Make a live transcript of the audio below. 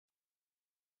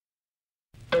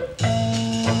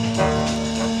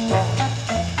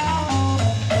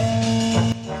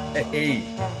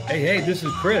Hey, this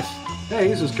is Chris. Hey,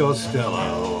 this is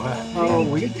Costello. Oh,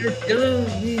 we got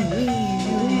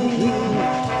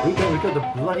the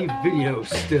bloody video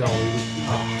still. I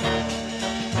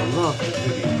love the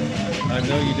video. I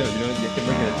know you don't. You can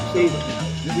look at it.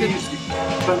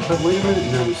 But wait a minute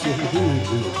now. See, he went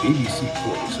to the BBC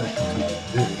voice.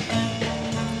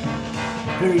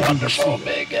 Very BBC.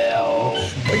 Well,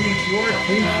 you are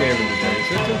clean shaven today,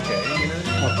 so it's okay. You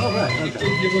know. All right.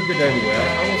 Okay. You look good anyway. I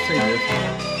will say this: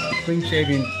 clean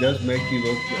shaving does make you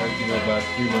look, about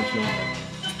 3 months younger.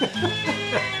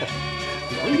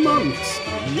 3 months.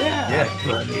 Yeah,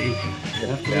 buddy.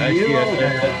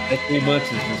 That 3 months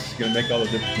is just going to make all the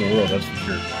difference in the world. That's for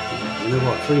sure. You know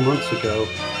what? 3 months ago.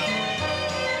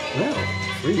 Well,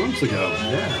 3 months ago.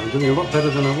 Yeah, I'm doing a lot better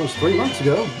than I was 3 months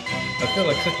ago. I feel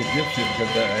like such a dipshit because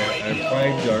I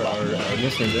primed our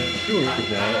listeners that doing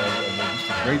it now just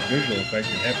a great visual effect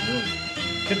that happened earlier.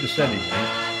 Hit the settings, man.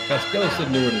 Costello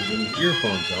sitting there with his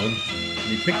earphones on, and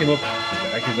he picked him up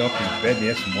back off his bed, and he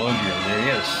had some laundry on there.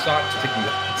 He had his socks sticking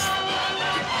up.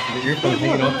 The earphones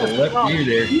hanging off the left ear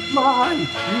there. You lie.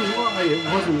 It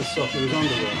wasn't a sock, it was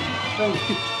underwear.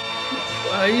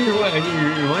 Well, either way,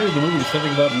 you reminded the movie something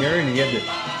about Mary, and he had the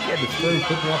sperm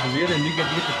flipping off his ear, and you get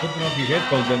the flipping off your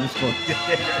headphones on this one.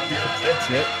 That's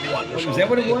it. Is that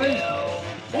what it was?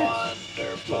 Yes.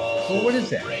 Well, what is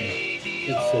that?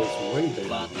 It says way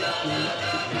better.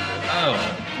 Oh,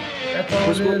 that's all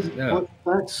it is? No.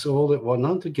 That's all it was.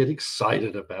 Nothing to get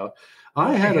excited about.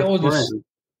 I had a friend.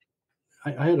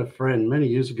 I had a friend many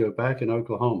years ago back in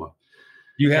Oklahoma.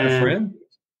 You had a friend?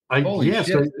 Yes,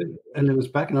 and it was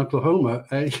back in Oklahoma.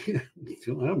 I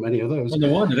don't have many of those. Well, no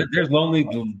wonder. There's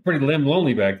pretty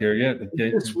lonely back there. Yeah.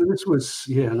 This was,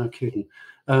 no kidding.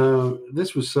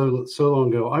 This was so long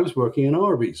ago. I was working in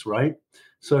Arby's, right?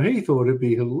 So he thought it'd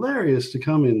be hilarious to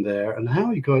come in there. And how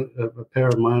he got a pair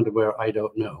of my underwear, I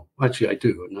don't know. Actually, I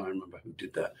do. Now I remember who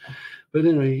did that. But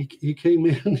anyway, he came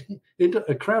in into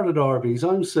a crowded Arby's.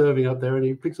 I'm serving up there, and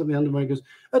he picks up the underwear and goes,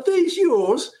 "Are these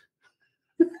yours?"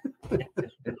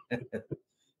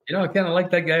 I kind of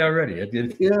like that guy already. I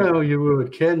did. Yeah, you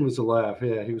would. Ken was a laugh.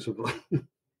 Yeah, he was a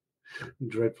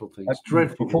dreadful things.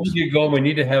 Dreadful. Before we go, we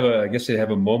need to have I guess they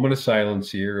have a moment of silence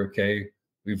here. Okay,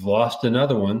 we've lost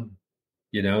another one.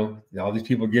 All these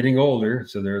people getting older,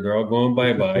 so they're all going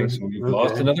bye-bye. So we've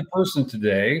lost another person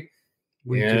today.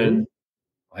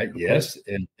 Yes,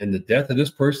 and the death of this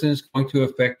person is going to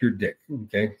affect your dick.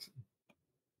 Okay.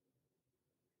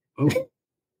 Oh,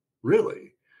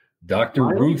 really? Dr.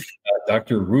 Ruth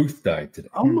died today.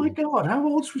 Oh my God! How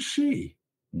old was she?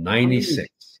 96.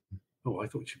 Oh, I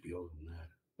thought she'd be older than that.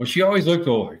 Well, she always looked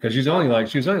older because she was only like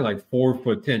 4'10".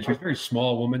 She was a very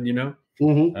small woman, to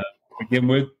begin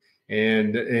with.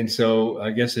 And so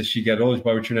I guess as she got older, she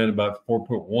probably turned out about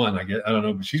 4'1". I don't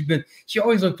know, but she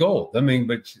always looked old.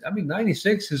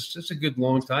 96 is just a good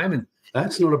long time. And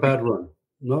that's not a bad run.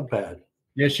 Not bad.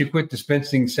 Yeah. She quit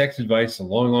dispensing sex advice a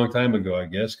long, long time ago, I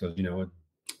guess. Cause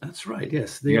that's right.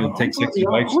 Yes. You don't take sex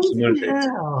advice.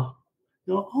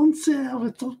 You're on there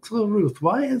with Dr. Ruth.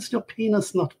 Why is your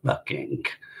penis not working?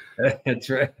 That's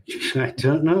right. I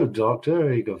don't know,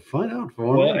 doctor. You go find out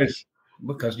for me. It's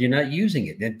because you're not using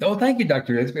it. Oh, thank you,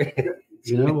 doctor. That's great.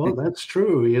 You know what? That's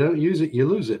true. You don't use it, you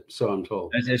lose it. So I'm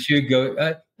told. I should go.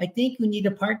 I think we need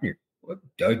a partner.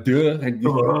 Duh.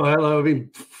 Oh, hello.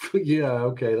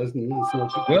 Okay. That's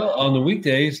not well, on the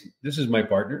weekdays, this is my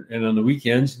partner, and on the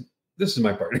weekends, this is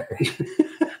my partner.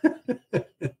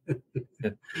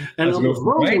 And on the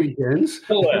wrong weekends,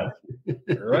 to left,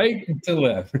 right to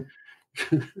left.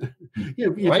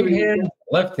 Right hand,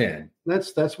 left hand.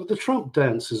 That's what the Trump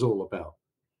dance is all about.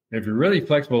 If you're really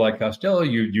flexible like Costello,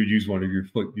 you'd use one of your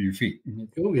feet.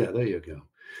 Oh yeah, there you go.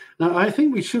 Now I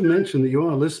think we should mention that you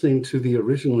are listening to the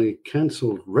originally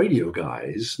cancelled radio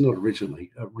guys, not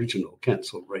original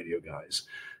cancelled radio guys,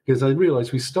 because I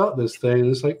realized we start this thing and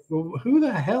it's like, well, who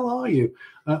the hell are you?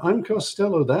 I'm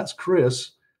Costello. That's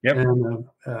Chris. Yep. And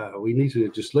we need to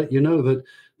just let you know that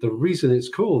the reason it's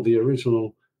called the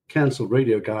original cancelled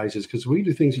radio guys is because we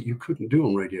do things that you couldn't do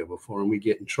on radio before, and we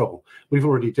get in trouble. We've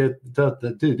already did that.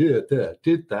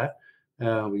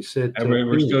 We said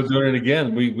we're still doing it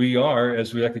again. We are,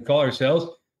 as we like to call ourselves,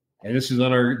 and this is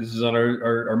on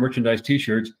our merchandise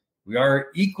T-shirts. We are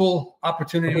equal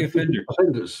opportunity offenders.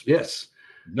 Offenders, yes.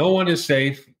 No one is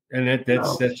safe, and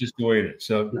that's just the way it is.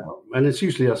 So, and it's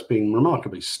usually us being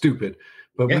remarkably stupid.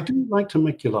 But we do like to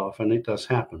make you laugh, and it does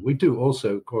happen. We do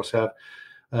also, of course, have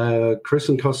Chris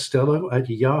and Costello at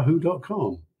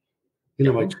yahoo.com.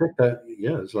 I checked that.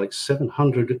 Yeah, it's like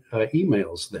 700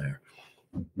 emails there.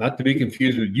 Not to be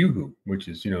confused with Yoo-hoo, which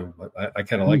is, I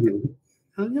kind of like it.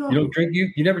 Yeah. You don't drink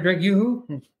you never drank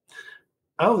Yoo-hoo?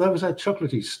 Oh, that was that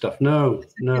chocolatey stuff. No.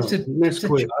 It's a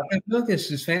chocolate milk.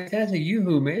 This is fantastic.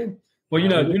 Yoo-hoo, man. Well,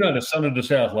 you're not a son of the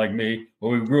South like me.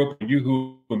 Well, we grew up in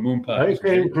Yoo-hoo and moon pies.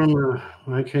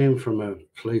 I came from a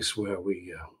place where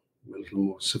we were a little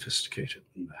more sophisticated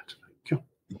than that.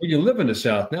 Well, you live in the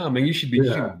South now. I mean, you should be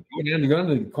go down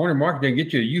to the corner market and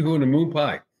get you a Yoo-hoo and a moon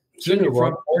pie. Sit on your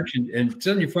front porch and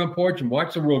sit on your front porch and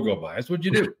watch the world go by. That's what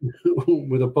you do.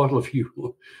 With a bottle of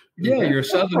Yoo-hoo. Yeah, you're a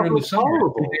Southerner in the summer.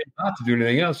 Not to do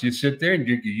anything else. You sit there and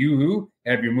drink your Yoo-hoo,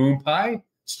 have your moon pie,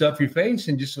 stuff your face,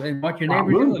 and just watch your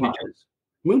neighbors yell at each other.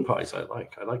 Moon pies, I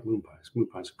like. I like moon pies. Moon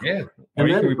pies are cool. Yeah.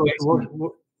 And then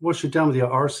wash it down with your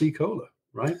RC cola,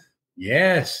 right?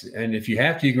 Yes, and if you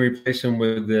have to, you can replace them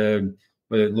with a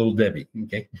Little Debbie.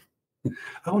 Okay.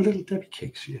 Oh, Little Debbie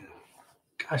cakes, yeah.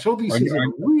 Gosh, all these things are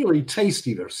really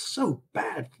tasty. They're so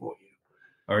bad for you.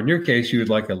 Or in your case, you would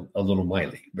like a little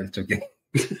Miley, but it's okay.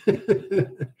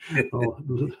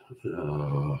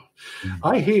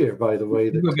 I hear, by the way,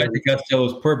 that go back to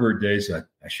Costello's pervert days. I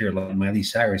sure love Miley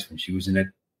Cyrus when she was in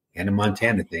that Hannah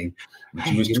Montana thing when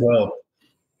she was 12.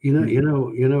 You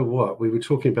know what? We were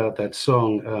talking about that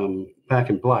song, Back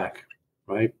in Black,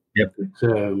 right? Yep.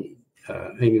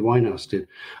 Amy Winehouse did.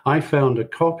 I found a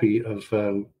copy of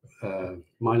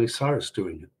Miley Cyrus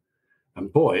doing it,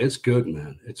 and boy, it's good,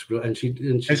 man. It's real, and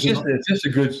it's just a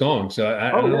good song. So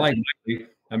I like Miley.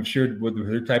 I'm sure with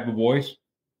her type of voice,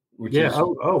 which is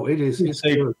it is. It's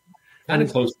good. Kind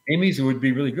of close to Amy's. It would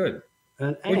be really good.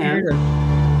 And it's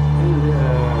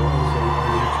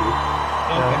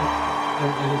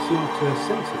not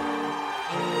censored.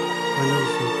 I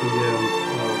noticed that the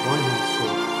Winehouse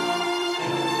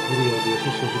the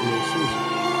official video censored.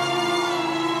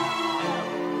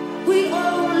 We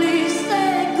only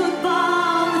say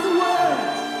goodbye with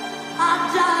words. I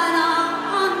died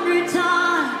 100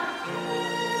 times,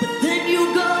 but then you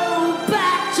go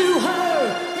back to her,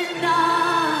 and I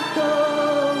go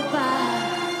back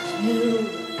to you.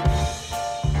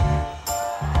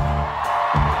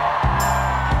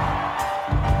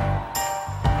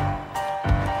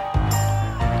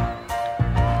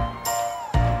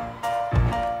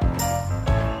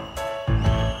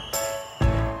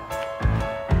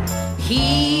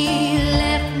 He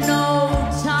left no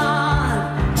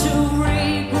time to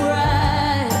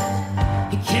regret.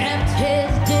 He kept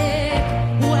his dick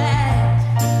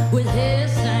wet with his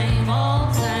same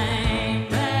old same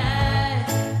bed.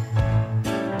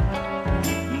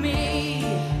 Me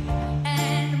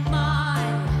and my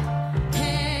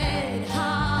head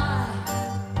high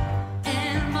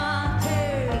and my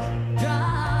tears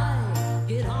dry.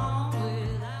 Get on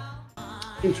without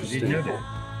my Interesting.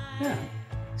 Yeah.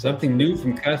 Something new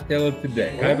from Costello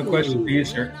today. I have a question for you,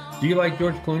 sir. Do you like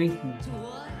George Clooney?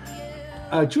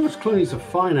 George Clooney's a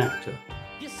fine actor.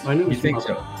 I know. You think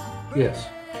so? Yes.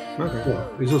 Okay. Yeah.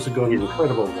 He's also got an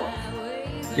incredible wife.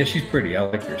 Yeah, she's pretty. I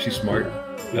like her. She's smart.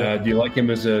 Yeah. Do you like him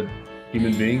as a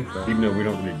human being? Even though we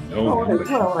don't really know him.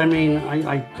 Well, I mean,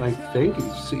 I think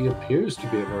he appears to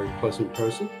be a very pleasant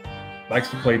person. Likes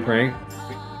to play prank.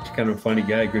 He's kind of a funny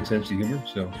guy, good sense of humor.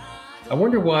 So I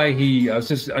wonder why I was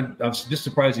just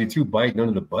surprised he threw Biden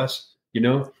under the bus.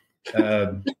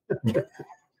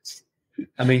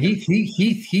 I mean,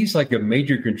 he's like a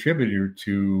major contributor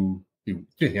to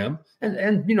him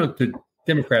and to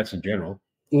Democrats in general.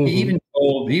 Mm-hmm. He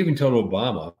even told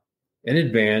Obama in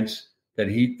advance that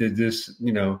he did this.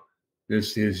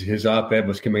 His op-ed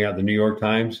was coming out in the New York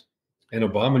Times, and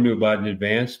Obama knew about it in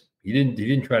advance. He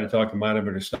didn't try to talk him out of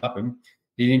it or stop him.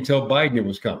 He didn't tell Biden it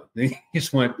was coming. He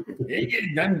just went,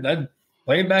 I'm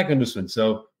playing back on this one.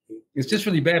 So it's just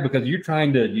really bad because you're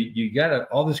trying to, you got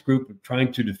all this group of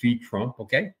trying to defeat Trump,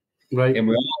 okay? Right. And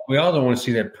we all don't want to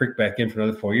see that prick back in for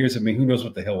another 4 years. I mean, who knows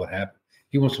what the hell would happen?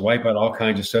 He wants to wipe out all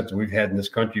kinds of stuff that we've had in this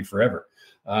country forever.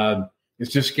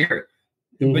 It's just scary.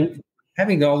 Mm-hmm. But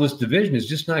having all this division is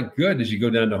just not good as you go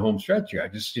down the home stretch here. I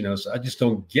just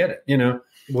don't get it,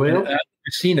 Well,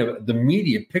 I've seen the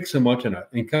media pick so much on an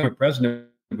incumbent president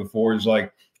before. Is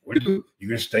like, what do you do? You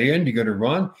going to stay in? You going to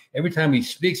run? Every time he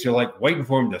speaks, they're like waiting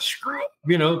for him to screw up.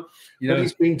 But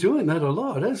he's been doing that a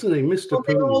lot, hasn't he, Mr. Well,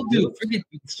 they all do.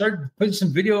 Start putting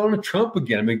some video on Trump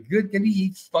again. I mean, good.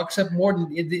 He fucks up more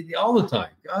than all the time.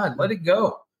 God, let it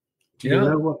go. Do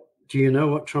you know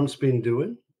what Trump's been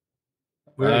doing?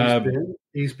 Where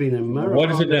he's been in Mar-a-Lago.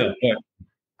 What is it now? Yeah.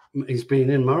 He's been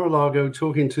in Mar-a-Lago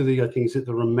talking to the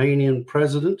Romanian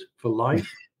president for life.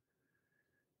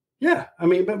 Yeah, I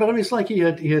mean, but I mean, it's like he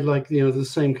had like the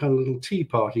same kind of little tea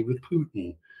party with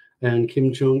Putin and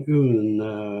Kim Jong-un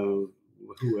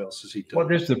who else has he done? Well,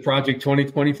 there's the Project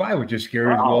 2025, which is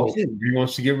scary as well. He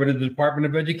wants to get rid of the Department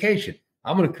of Education.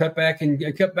 I'm going to cut back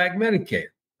Medicare.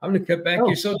 I'm going to cut back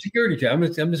your Social Security. I'm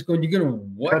just going. You're going to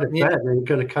what? Cut it back, and you're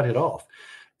going to cut it off.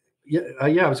 Yeah,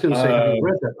 I was going to say, have you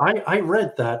read that? I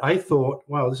read that. I thought,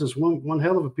 wow, this is one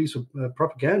hell of a piece of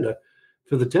propaganda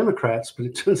for the Democrats, but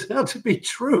it turns out to be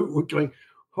true. We're going,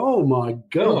 oh my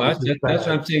God. No, that's what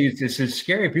I'm saying. It's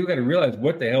scary. People got to realize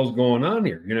what the hell's going on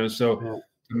here. So to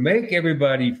make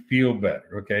everybody feel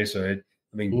better. Okay. So,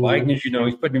 Biden, as you know,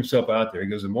 he's putting himself out there. He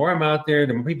goes, the more I'm out there,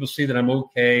 the more people see that I'm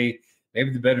okay.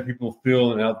 Maybe the better people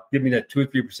feel, and I'll give me that 2 or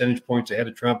 3 percentage points ahead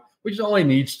of Trump, which is all he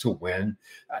needs to win.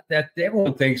 That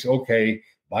everyone thinks, okay,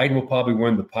 Biden will probably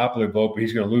win the popular vote, but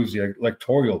he's going to lose the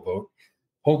electoral vote.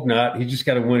 Hope not. He just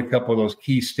got to win a couple of those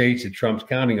key states that Trump's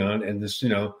counting on, and this,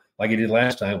 like he did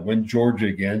last time, win Georgia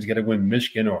again. He's got to win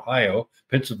Michigan, Ohio,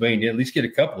 Pennsylvania, at least get a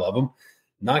couple of them,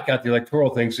 knock out the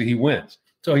electoral thing so he wins.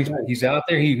 So he's out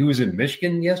there. He was in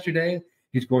Michigan yesterday.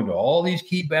 He's going to all these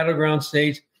key battleground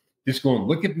states. Just going,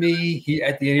 look at me.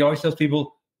 He always tells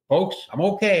people, folks, I'm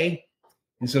okay.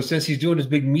 And so since he's doing this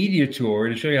big media tour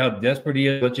to show you how desperate he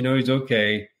is, let you know he's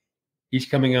okay, he's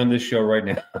coming on this show right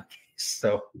now.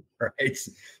 So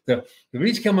when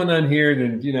he's coming on here,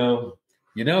 then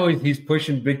he's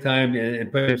pushing big time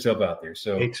and putting himself out there.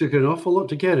 So it took an awful lot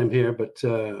to get him here, but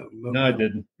no, it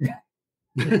didn't.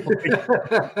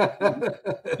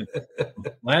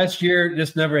 Last year,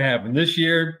 this never happened. This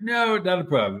year, no, not a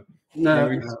problem. No,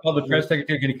 he called the press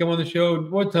secretary. Can you come on the show?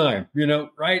 What time?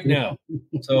 Right now.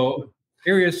 So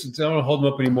here he is. I don't want to hold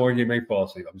him up anymore. He may fall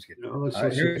asleep. I'm just kidding. No,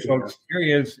 here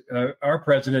he is, our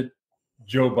president,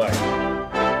 Joe Biden.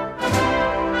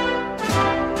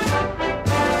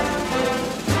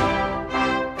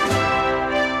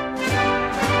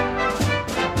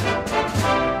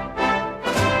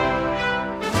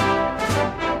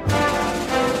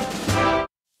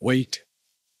 Wait,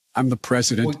 I'm the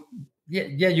president. Well,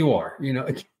 yeah, you are.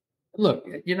 Look,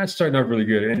 you're not starting off really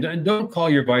good. And don't call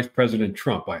your vice president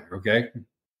Trump either, okay?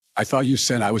 I thought you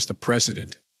said I was the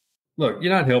president. Look,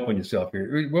 you're not helping yourself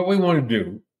here. What we want to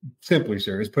do, simply,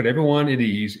 sir, is put everyone at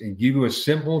ease and give you a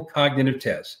simple cognitive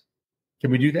test. Can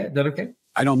we do that? Is that okay?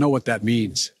 I don't know what that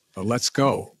means, but let's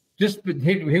go. Here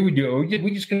we do.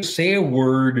 We're just going to say a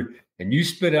word, and you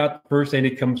spit out the first thing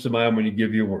that comes to mind when you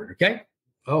give you a word, okay?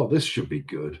 Oh, this should be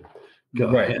good. Go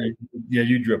right. ahead. Yeah,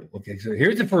 you dribble. Okay, so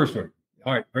here's the first one.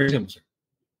 All right, very simple, sir.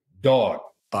 Dog.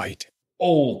 Bite.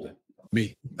 Old.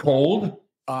 Me. Cold.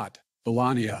 Odd.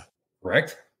 Melania.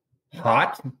 Correct.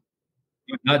 Hot.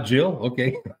 Not Jill.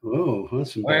 Okay. Oh,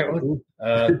 that's All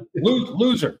right.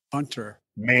 Loser. Hunter.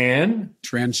 Man.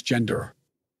 Transgender.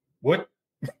 What?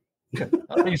 How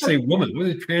do you say woman? What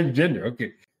is transgender?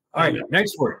 Okay. All right,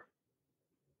 next word.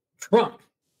 Trump.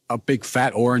 A big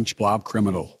fat orange blob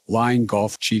criminal, lying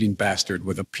golf cheating bastard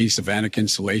with a piece of Anic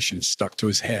insulation stuck to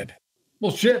his head.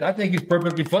 Well, shit, I think he's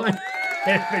perfectly fine.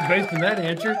 Based on that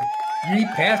answer, you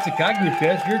passed the cognitive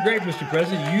test. You're great, Mr.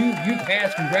 President. You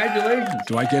passed. Congratulations.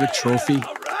 Do I get a trophy?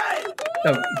 All right.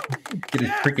 No, get a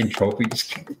freaking trophy.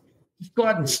 Just go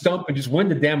out and stump and just win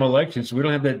the damn election so we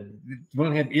don't have that. We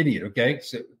don't have idiot, okay?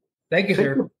 So thank you,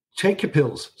 sir. Take your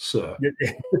pills, sir.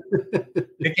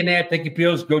 Take a nap, take your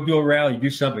pills, go do a rally, do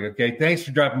something, okay? Thanks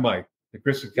for dropping by the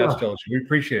Chris Costello show. We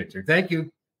appreciate it, sir. Thank you.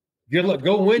 Good luck.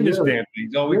 Go win this damn thing.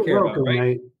 That's all we care about, right?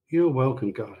 Mate. You're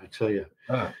welcome, God, I tell you.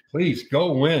 Please,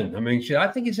 go win. I mean, shit,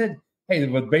 I think he said, hey,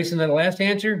 based on that last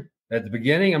answer, at the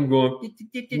beginning, I'm going,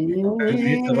 it's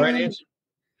the right answer.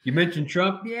 You mentioned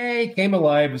Trump. Yeah, he came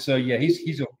alive. So, yeah, he's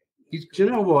do you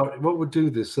know what would do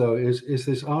this though is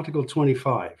this Article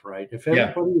 25, right? If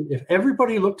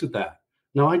everybody looked at that.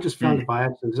 Now I just found it by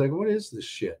accident. It's like, what is this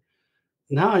shit?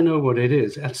 Now I know what it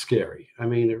is. That's scary. I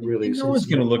mean, it really is. No one's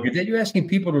going to look at that. You're asking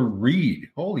people to read.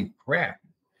 Holy crap.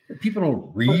 People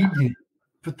don't read.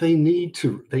 But they need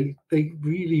to. They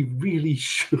really, really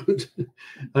should.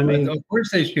 I mean, of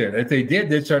course they should. If they did,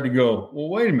 they'd start to go, well,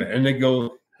 wait a minute. And they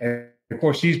go, and of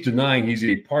course, he's denying he's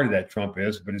a part of that, Trump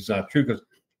is, but it's not true because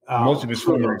most of his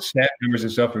former staff members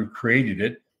and stuff who created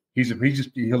it,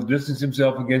 he'll distance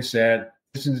himself against that,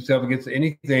 distance himself against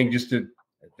anything just to,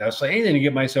 I'll say anything to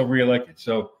get myself reelected.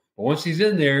 So, but once he's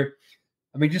in there,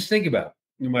 I mean, just think about it.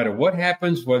 No matter what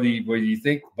happens, whether you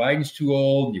think Biden's too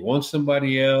old, you want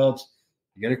somebody else,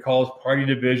 you're going to cause party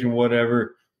division,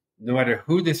 whatever, no matter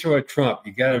who they throw at Trump,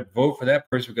 you got to vote for that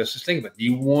person because just think about it. Do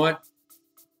you want,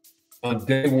 on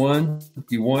day one, do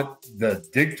you want the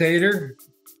dictator?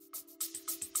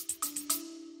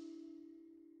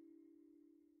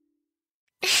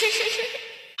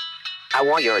 I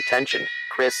want your attention.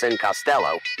 Chris and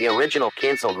Costello, the original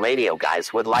canceled radio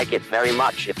guys, would like it very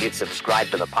much if you'd subscribe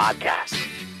to the podcast.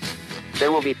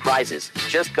 There will be prizes.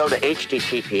 Just go to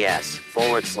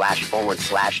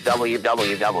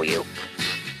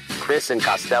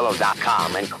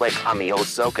https://www.chrisandcostello.com and click on the oh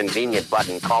so convenient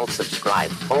button called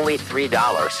subscribe. Only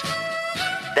 $3.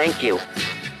 Thank you.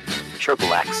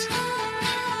 Triple X.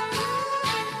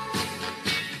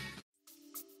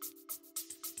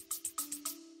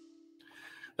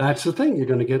 That's the thing. You're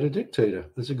going to get a dictator.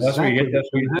 That's That's where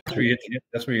exactly. you get.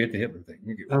 That's where you get the Hitler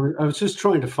thing. I was just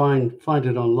trying to find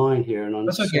it online here, and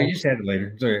That's okay. You just had it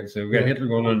later. It's okay. So we got Hitler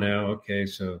going on now. Okay,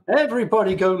 so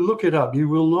everybody go look it up. You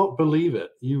will not believe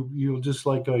it. You'll just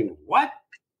like going, what?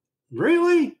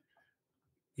 Really?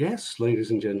 Yes,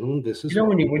 ladies and gentlemen, this is.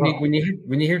 when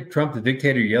you hear Trump the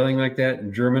dictator yelling like that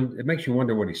in German, it makes you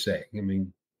wonder what he's saying. I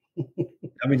mean,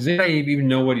 does anybody even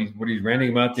know what he's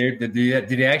ranting about there? Did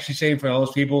he actually say in front of all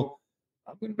those people,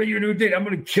 "I'm going to be your new dictator. I'm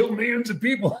going to kill millions of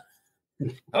people.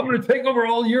 I'm going to take over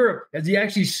all Europe"? Does he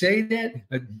actually say that?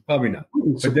 Probably not.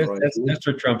 But that's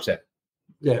what Trump said.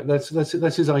 Yeah, that's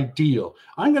his ideal.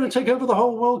 I'm going to take over the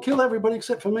whole world, kill everybody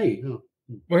except for me. Oh.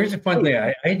 Well, here's the fun thing.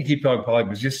 I hate to keep talking politics,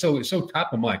 but it's just so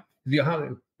top of mind. We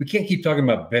can't keep talking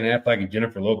about Ben Affleck and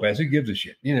Jennifer Lopez. Who gives a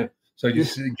shit? So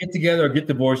just get together or get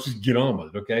divorced. Just get on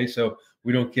with it, okay? So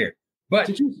we don't care. But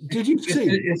did you see?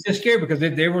 It's just scary because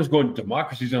everyone's going,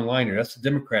 democracy's online here. That's the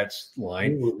Democrats'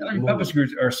 line.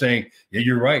 Republicans are saying, yeah,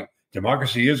 you're right.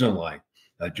 Democracy is online.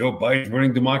 Joe Biden's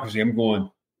running democracy. I'm going,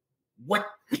 what?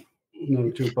 No,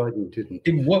 Joe Biden didn't.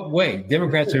 In what way?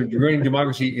 Democrats are running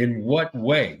democracy in what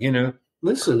way?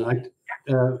 Listen,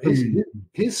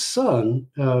 his son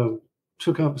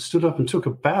stood up and took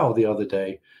a bow the other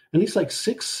day, and he's like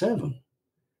 6'7".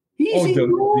 He's the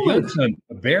young son,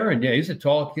 Barron. Yeah, he's a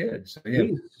tall kid. So, yeah.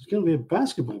 He's going to be a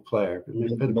basketball player.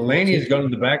 Melania's gone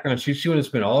in the background. She's going to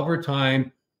spend all of her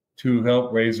time to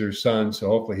help raise her son. So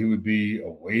hopefully he would be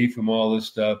away from all this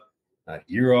stuff, not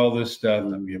hear all this stuff,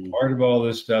 not be a part of all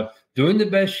this stuff, doing the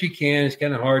best she can. It's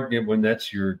kind of hard when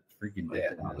that's your freaking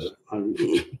dad.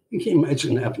 You can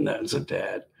imagine having that as a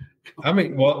dad. I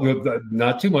mean, well,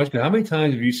 not too much, but how many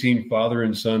times have you seen father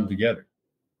and son together?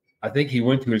 I think he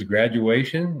went to his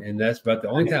graduation, and that's about the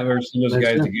only time I've ever seen those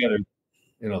guys together,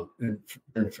 I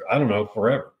don't know,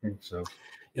 forever. So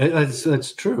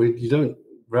that's true. You don't.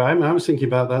 Right? I was thinking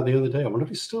about that the other day. I wonder if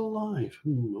he's still alive. I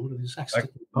wonder if he's actually.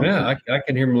 I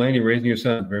can hear Melania raising your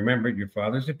son. Remember, your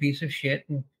father's a piece of shit,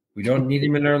 and we don't need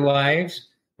him in our lives.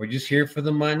 We're just here for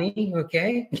the money,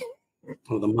 okay?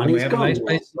 Well, the money's we have gone. a nice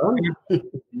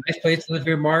place to live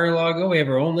here, Mar-a-Lago. We have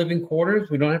our own living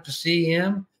quarters. We don't have to see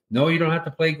him. No, you don't have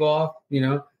to play golf.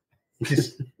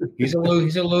 He's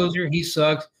a loser. He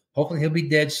sucks. Hopefully, he'll be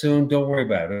dead soon. Don't worry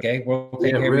about it, okay? We'll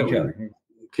take care of each other.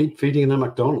 Keep feeding them.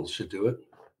 McDonald's should do it.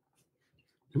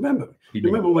 Remember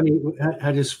when he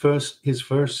had his first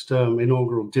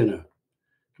inaugural dinner?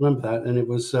 Remember that? And it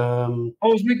was it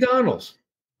was McDonald's.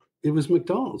 It was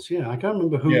McDonald's. Yeah, I can't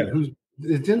remember who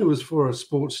the dinner was for. A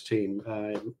sports team.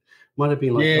 It might have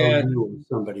been like or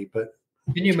somebody. But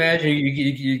can you imagine?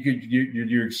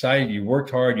 You're excited. You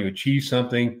worked hard. You achieved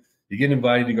something. You get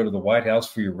invited to go to the White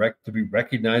House for your to be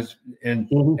recognized, and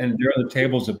there on the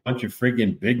tables a bunch of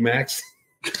friggin' Big Macs.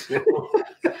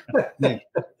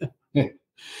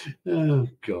 Oh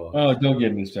God! Oh, don't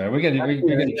get me started. We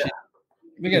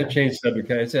got to change subject.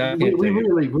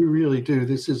 We really do.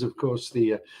 This is, of course,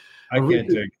 the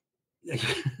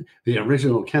the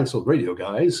original canceled radio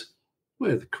guys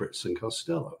with Chris and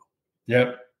Costello.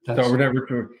 Yep. That's what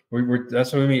we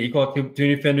mean. Equal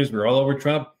opportunity offenders. We're all over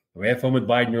Trump. We had fun with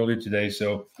Biden earlier today,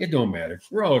 so it don't matter.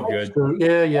 We're all good.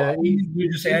 Yeah. We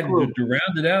just added to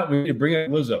round it out. We need to bring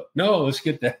up Lizzo. No, let's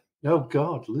get that. Oh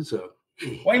God, Lizzo.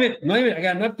 Wait a minute. I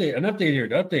got an update here.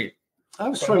 I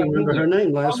was trying to remember her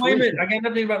name last week. Wait a minute. I got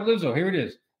an update about Lizzo. Here it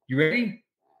is. You ready?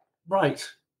 Right.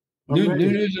 New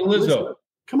news on Lizzo.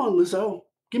 Come on, Lizzo.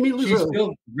 Give me Lizzo. She's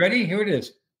still ready. Here it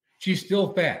is. She's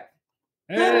still fat.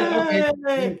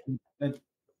 Okay.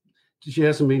 She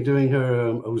hasn't been doing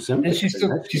her Ozempic. And she's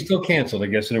still canceled, I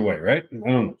guess, in a way, right? I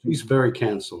don't know. She's very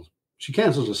canceled. She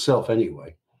cancels herself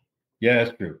anyway. Yeah,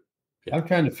 that's true. Yeah. I'm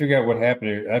trying to figure out what happened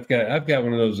here. I've got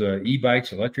one of those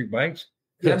e-bikes, electric bikes.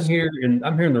 Yes. I'm here in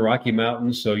the Rocky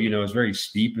Mountains, so it's very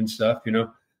steep and stuff.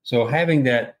 So having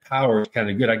that power is kind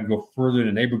of good. I can go further in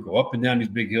the neighborhood, go up and down these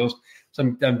big hills.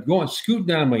 So I'm scooting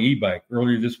down my e-bike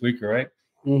earlier this week, all right?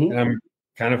 Mm-hmm. And I'm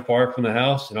kind of far from the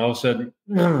house, and all of a sudden,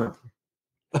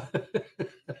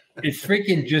 it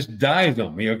freaking just dies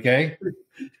on me, okay?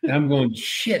 And I'm going,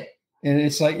 shit. And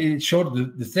it's like it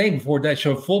showed the thing before that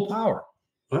showed full power.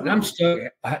 And I'm stuck.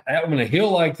 I'm on a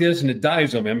hill like this, and it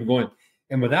dies on me. I'm going,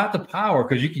 And without the power,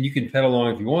 because you can pedal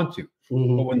along if you want to,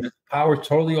 but when the power's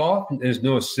totally off and there's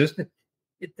no assistant,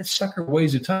 the sucker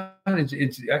weighs a ton.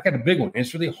 It's I got a big one. And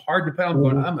it's really hard to pedal.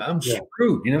 I'm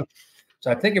screwed, you know.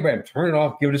 So I think about it, turn it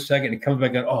off, give it a second, and it comes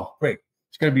back on. Oh, great,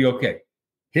 it's gonna be okay.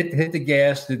 Hit the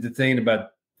gas, did the thing.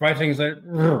 About 5 seconds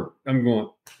later, I'm going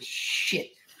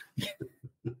shit.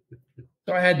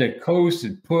 So I had to coast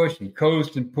and push and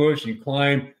coast and push and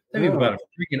climb. It took me about a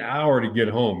freaking hour to get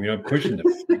home. You know, pushing the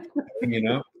thing, you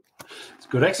know. It's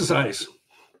good exercise.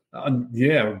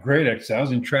 Yeah, great exercise. I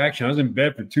was in traction. I was in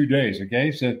bed for 2 days.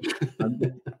 Okay, so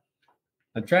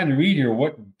I'm trying to read here.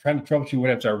 Trying to troubleshoot what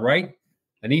happens. I write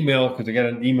an email because I got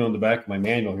an email in the back of my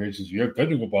manual here. It says, you have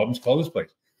technical problems, call this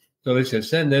place. So they said,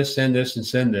 send this, and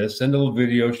send this. Send a little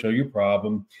video, show your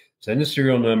problem. Send a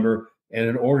serial number and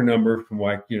an order number from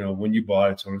when you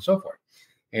bought it, so on and so forth.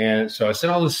 And so I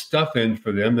sent all this stuff in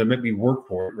for them that make me work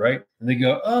for it, right? And they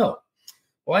go, oh,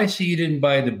 well, I see you didn't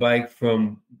buy the bike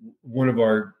from one of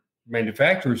our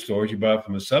manufacturer stores. You bought it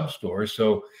from a sub store.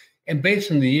 So, and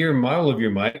based on the year and model of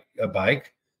your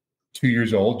bike, 2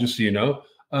 years old, just so you know,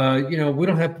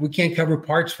 we can't cover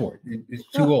parts for it. It's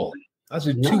too old. I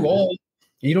said, too old?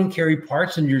 You don't carry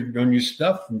parts on your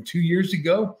stuff from 2 years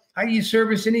ago? How do you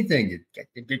service anything? You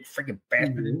big freaking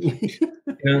bastard.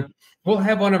 We'll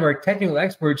have one of our technical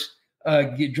experts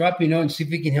drop you a note and see if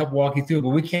we can help walk you through it, but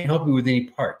we can't help you with any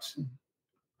parts.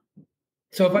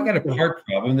 So if I got a part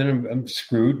problem, then I'm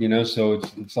screwed, you know. So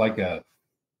it's like a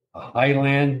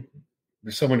Highland.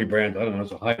 There's so many brands. I don't know.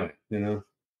 It's a Highland, you know.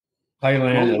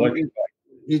 Highland electric bike.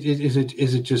 Is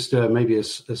it just maybe a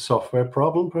software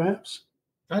problem, perhaps?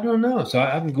 I don't know. So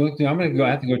I'm going to I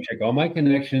have to go check all my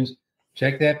connections,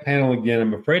 check that panel again.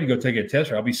 I'm afraid to go take a test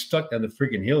ride. I'll be stuck down the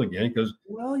freaking hill again because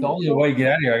the only way to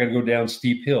get out of here, I got to go down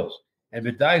steep hills. And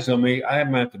if it dies on me, I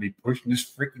might have to be pushing this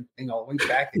freaking thing all the way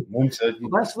back.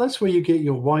 That's where you get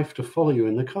your wife to follow you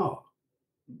in the car.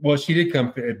 Well, she did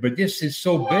come, but this is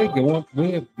so big.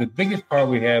 The biggest car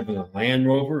we have is a Land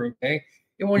Rover, okay?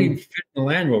 It won't even fit in the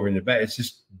Land Rover in the back. It's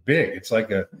just big. It's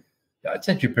like I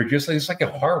sent you a picture. It's like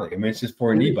a Harley. I mean, it's just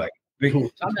for an e-bike. Big. So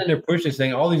I'm in there pushing this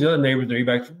thing. All these other neighbors, their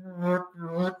e-bikes,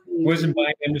 wasn't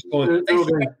buying. I'm just going, thanks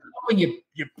for helping,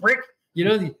 you prick. You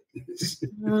know,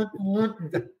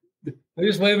 I'm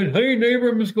just waving, hey, neighbor.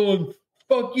 I'm just going,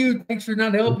 fuck you. Thanks for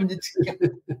not helping.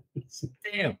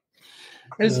 Damn.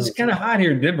 It's kind of hot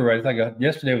here in Denver, right? It's like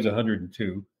yesterday was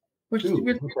 102, which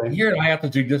here at high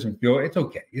altitude doesn't feel, it's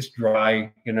okay. It's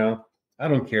dry, you know. I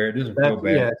don't care. It doesn't feel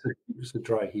bad. Yeah, it's a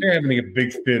dry heat. They're having a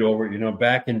big fit over it. You know,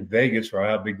 back in Vegas, where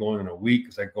I'll be going in a week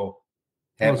because I go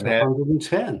half and half.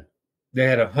 110. They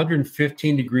had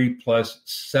 115 degree plus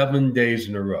 7 days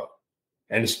in a row,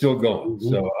 and it's still going.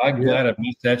 So I'm glad I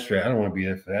missed that straight. I don't want to be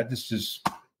there for that. That's just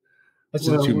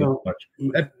too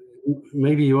much.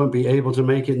 Maybe you won't be able to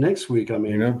make it next week. I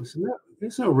mean, you know,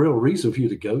 there's no real reason for you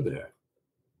to go there.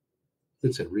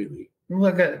 That's it, really.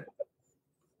 Look,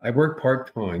 I work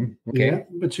part-time. Okay. Yeah,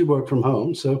 but you work from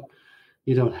home, so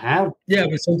you don't have. Yeah,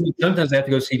 but sometimes I have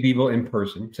to go see people in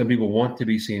person. Some people want to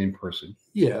be seen in person.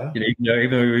 Yeah. You know, even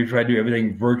though we try to do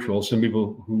everything virtual, some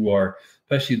people who are,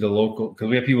 especially the local, because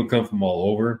we have people come from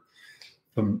all over,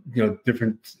 from, you know,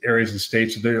 different areas and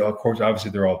states. So they, of course,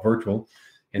 obviously they're all virtual.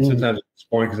 And sometimes it's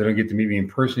boring because they don't get to meet me in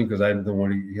person because I don't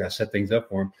want to set things up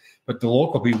for them. But the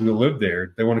local people who live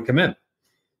there, they want to come in.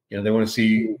 You know, they want to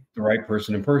see the right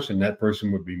person in person. That person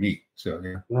would be me. So,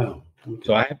 yeah. Wow. Okay.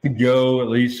 So I have to go at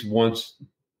least once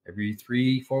every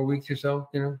 3-4 weeks or so.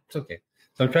 You know, it's okay.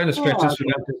 So I'm trying to stretch this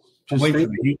one out. I'm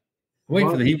waiting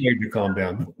for the heat wave to calm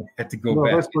down. I have to go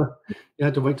back. You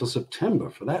have to wait till September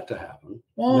for that to happen.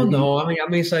 Oh, no. I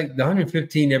mean, it's like the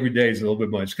 115 every day is a little bit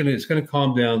much. It's gonna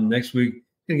calm down next week.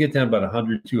 It's gonna get down about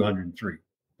 100, 203.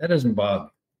 That doesn't bother me.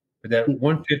 But that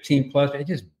 115 plus, it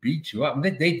just beats you up.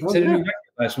 They set a new record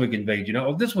last week in Vegas. You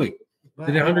know, this week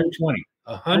they did 120,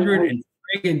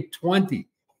 120.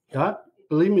 God,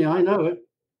 believe me, I know it.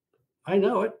 I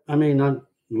mean,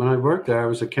 when I worked there, I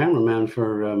was a cameraman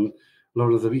for a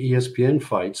lot of the ESPN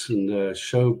fights and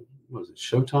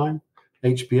Showtime,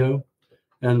 HBO,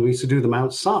 and we used to do them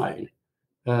outside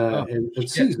at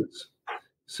Caesars.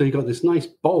 So you got this nice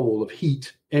bowl of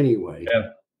heat anyway. Yeah.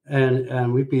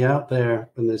 And we'd be out there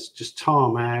and there's just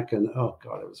tarmac and oh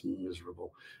God, it was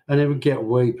miserable. And it would get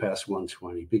way past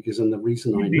 120 because the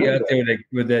reason I know out there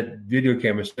with that video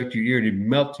camera stuck to your ear, it'd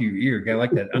melt to your ear, kind of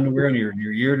like that underwear on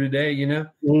your ear today, you know?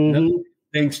 Nothing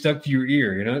thing stuck to your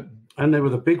ear, you know? And they were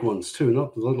the big ones too,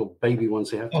 not the little baby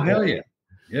ones they have to have. Hell yeah.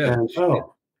 Yeah. And,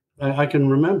 I can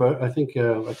remember, I think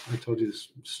I told you this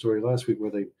story last week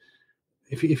where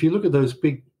if you look at those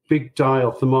big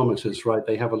dial thermometers, right?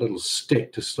 They have a little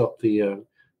stick to stop the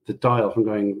the dial from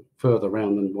going further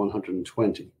around than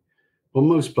 120. Well,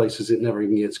 most places it never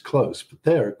even gets close. But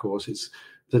there, of course, it's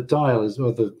the dial is,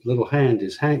 or the little hand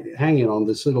is hanging on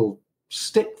this little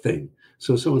stick thing.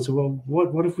 So someone said, well,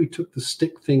 what if we took the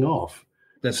stick thing off?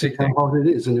 That's See how hot it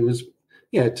is. And it was,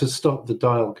 to stop the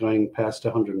dial going past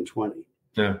 120.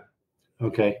 Yeah.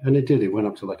 Okay. And it did. It went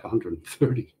up to like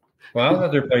 130. Well, I was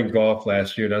out there playing golf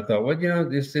last year, and I thought, well,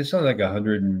 it's only like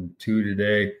 102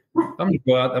 today. I'm going to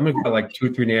go out. I'm going to go like 2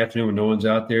 or 3 in the afternoon when no one's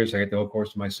out there, so I got the whole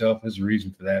course to myself. There's a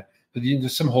reason for that. But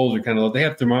just some holes are kind of low. They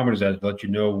have thermometers out to let you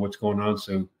know what's going on,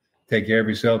 so take care of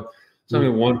yourself. So I'm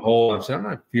in one hole. I said, I'm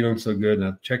not feeling so good. And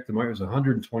I checked the mic. It was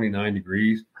 129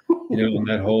 degrees, on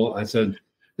that hole. I said,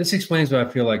 this explains why I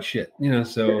feel like shit,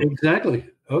 so. Exactly.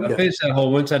 Okay. I finished that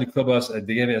hole, went inside the clubhouse. They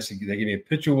gave me a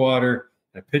pitcher of water,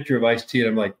 a pitcher of iced tea, and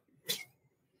I'm like,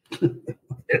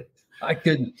 I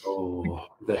couldn't. Oh,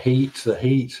 the heat.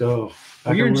 Oh,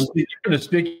 well, you're in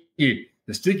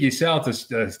the sticky South of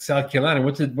South Carolina.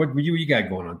 What you got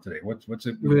going on today? What's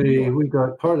it? We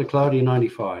got partly cloudy,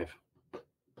 95.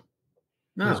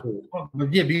 No,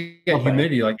 but you got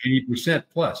humidity like 80%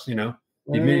 plus. The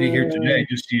humidity here today,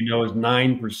 just so you know, is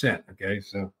 9%. Okay,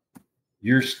 so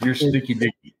you're sticky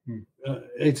dicky.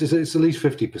 It's at least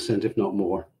 50%, if not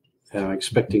more.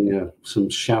 Expecting some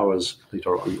showers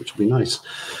later on, which will be nice.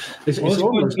 Let's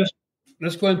go ahead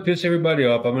and piss everybody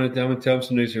off. I'm going to tell them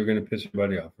some news. We're going to piss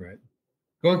everybody off, right?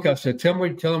 Go on, Costa. Tell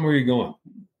them where you're going.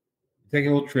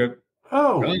 Taking a little trip.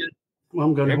 Oh, well,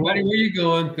 I'm going. Everybody, where you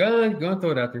going? Go on,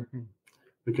 throw it out there.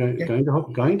 Okay,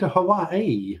 going to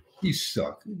Hawaii. You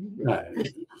suck.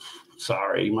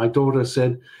 Sorry, my daughter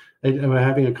said they were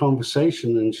having a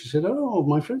conversation, and she said, "Oh,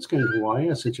 my friend's going to Hawaii."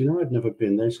 I said, "I've never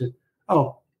been there." She said,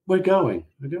 "Oh, we're going."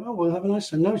 I go, "Oh, well, have a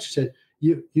nice time." No, she said,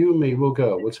 you and me will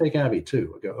go. We'll take Abby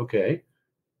too. I go, "Okay."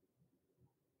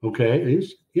 And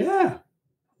yeah.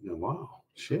 I go, wow,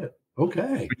 shit.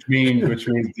 Okay. Which means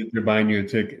that they're buying you a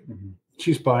ticket.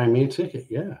 She's buying me a ticket,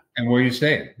 yeah. And where are you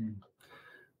staying?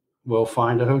 We'll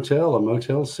find a hotel, a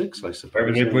Motel 6, I suppose.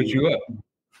 Wherever they put you up.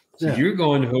 So you're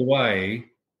going to Hawaii.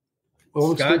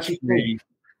 Well, Scotch free.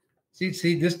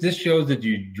 See, this shows that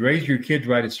you raise your kids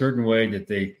right a certain way, that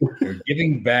they're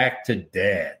giving back to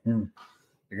dad.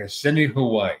 They're going to send you to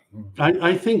Hawaii.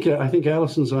 I think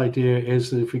Allison's idea is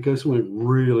that if we go somewhere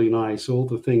really nice, all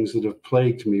the things that have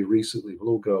plagued me recently will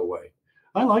all go away.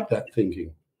 I like that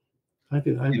thinking. When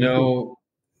you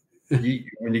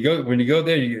go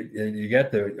there, you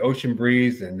got the ocean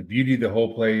breeze and the beauty of the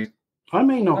whole place. I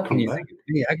may not come back.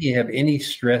 How can you have any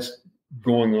stress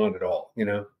going on at all? I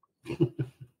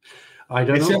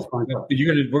don't know.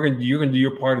 You're gonna do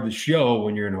your part of the show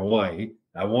when you're in Hawaii.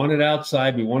 I want it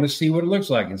outside. We want to see what it looks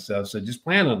like and stuff. So just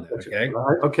plan on that, okay?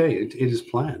 Okay, it is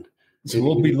planned. So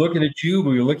we'll be looking at you,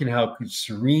 but we're looking at how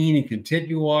serene and content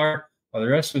you are. While the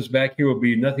rest of us back here will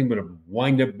be nothing but a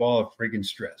wind-up ball of freaking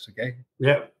stress, okay?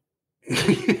 Yeah.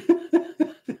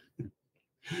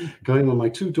 Going with my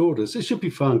 2 daughters. It should be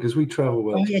fun because we travel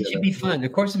well. Oh, yeah, it should be fun.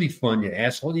 Of course it'll be fun, you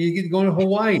asshole. You get going to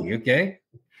Hawaii, okay?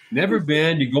 Never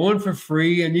been. You're going for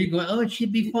free, and you go, oh, it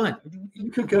should be fun.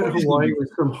 You could go to Hawaii with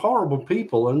some horrible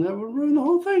people, and that would ruin the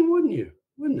whole thing, wouldn't you?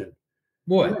 Wouldn't it?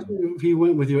 What? If you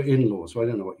went with your in-laws. Well, I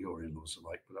don't know what your in-laws are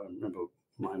like, but I remember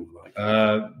mine were like.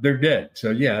 They're dead,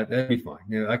 so yeah, that'd be fine.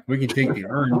 We can take the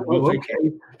urn. We'll take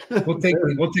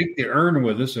the urn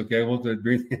with us, okay? We'll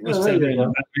breathe.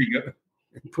 There you go.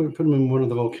 Put them in one of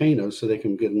the volcanoes so they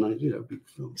can get a nice, big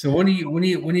film. So when are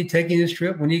you taking this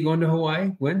trip? When are you going to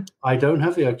Hawaii? When? I don't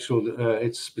have the actual.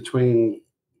 It's between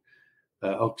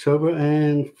October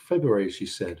and February, she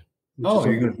said. Oh,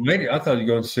 you're going later. I thought you were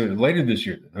going sooner. Later this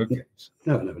year. Then. Okay.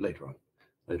 No, later on.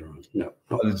 No.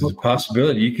 There's a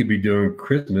possibility you could be doing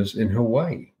Christmas in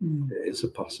Hawaii. There is a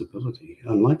possibility.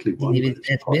 Unlikely one.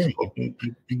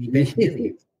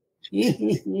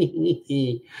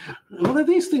 Well,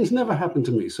 these things never happen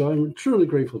to me, so I'm truly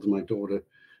grateful to my daughter.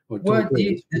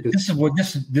 This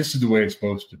is the way it's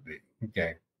supposed to be.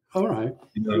 Okay. All right.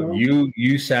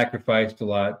 You sacrificed a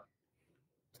lot,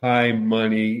 time,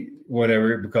 money,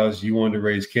 whatever, because you wanted to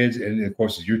raise kids, and of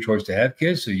course it's your choice to have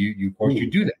kids. So you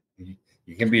do that.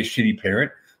 You can be a shitty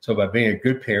parent. So by being a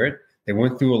good parent, they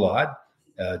went through a lot,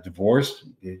 divorced,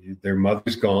 their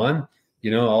mother's gone,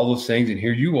 all those things, and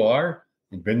here you are.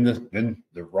 You've been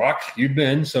the rock you've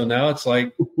been, so now it's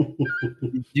like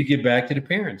you get back to the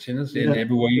parents, in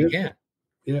every way you can.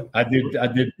 Yeah, I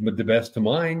did with the best of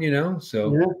mine,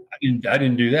 So I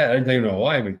didn't do that. I didn't take them to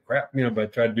Hawaii, but crap, but I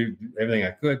tried to do everything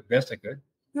I could, best I could.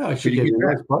 Yeah, she gave you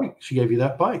that bike. She gave you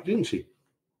that bike, didn't she?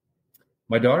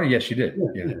 My daughter, yes, she did.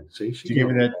 Yeah. See, she gave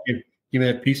me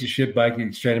that piece of shit bike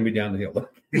and stranded me down the hill.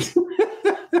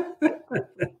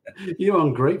 You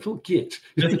ungrateful git.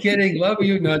 Just kidding. Love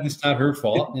you. No, it's not her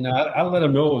fault. I let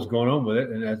them know what was going on with it,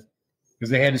 and because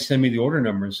they had to send me the order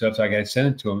number and stuff, so I got to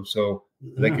send it to them so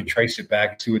they could trace it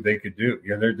back and see what they could do.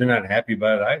 They're not happy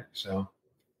about it either. So,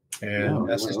 and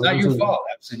it's not your fault.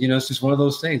 I said, it's just one of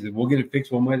those things that we'll get it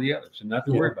fixed one way or the other. So not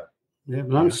to worry about it. Yeah,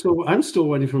 but I'm still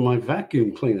waiting for my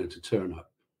vacuum cleaner to turn up.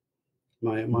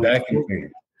 My vacuum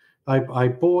cleaner. I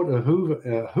bought a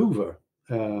Hoover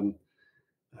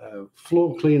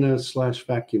floor cleaner /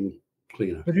 vacuum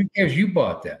cleaner. But who cares? You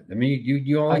bought that. I mean,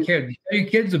 you only care. You tell your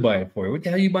kids to buy it for you. What the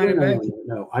hell are you buying it back?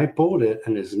 No, I bought it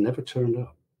and it's never turned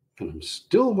up. And I'm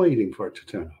still waiting for it to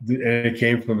turn up. And it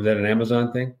came from, is that an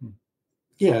Amazon thing?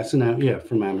 Yeah, it's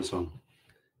from Amazon.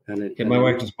 And my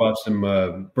wife just bought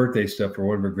some birthday stuff for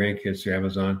one of her grandkids through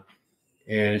Amazon.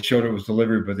 And it showed it was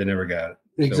delivered, but they never got it.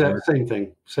 Same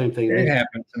thing. It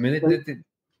happens. I mean,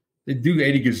 they do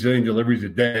 80 gazillion deliveries a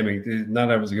day. I mean, not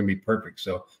everyone's going to be perfect.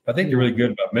 So I think they're really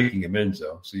good about making amends,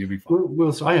 though. So you'll be fine.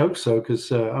 Well, I hope so,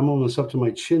 because I'm almost up to my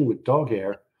chin with dog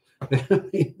hair.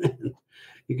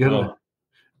 You got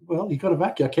to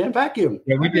vacuum. I can't vacuum.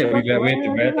 Yeah, we did. We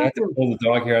had to pull the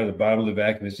dog hair out of the bottom of the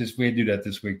vacuum. It's just, we had to do that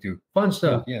this week, too. Fun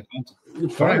stuff. Yeah, fun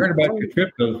stuff. When I heard about your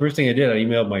trip, though, the first thing I did, I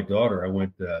emailed my daughter. I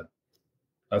went,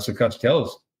 so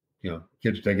Costello's,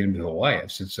 kids are taking him to Hawaii. I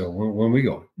said, so when are we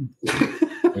going?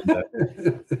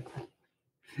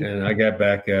 And I got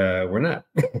back, we're not.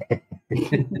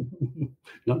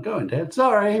 Not going, Dad.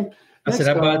 Sorry. I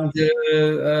said, how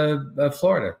about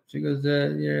Florida? She goes,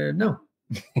 no.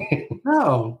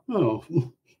 Oh.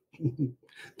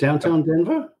 Downtown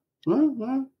Denver?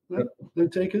 Well, they'll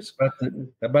take us.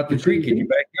 About the creek in your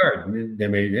backyard.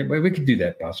 We could do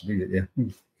that possibly, yeah.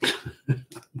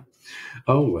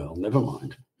 Oh, well, never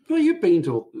mind. Well, you've been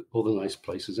to all the nice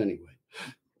places anyway.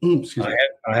 Excuse me.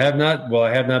 I have not. Well,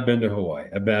 I have not been to Hawaii.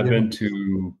 I've been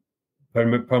to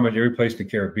pretty much every place in the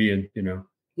Caribbean.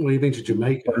 Well, you've been to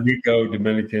Jamaica, Puerto Rico,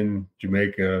 Dominican,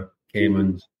 Jamaica,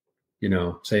 Caymans.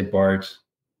 St. Bart's,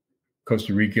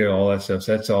 Costa Rica, all that stuff.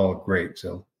 So that's all great.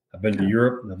 So I've been to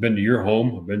Europe. I've been to your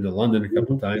home. I've been to London a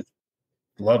couple of times.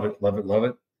 Love it.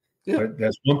 Yeah. But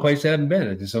that's one place I haven't been.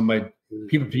 It's just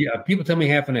people tell me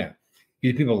half and half.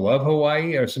 Either people love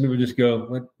Hawaii or some people just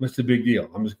go, what's the big deal?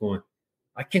 I'm just going,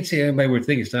 I can't say anybody would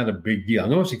think it's not a big deal. I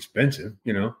know it's expensive,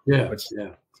 Yeah. But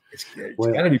it's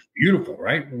got to be beautiful,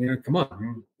 right? Come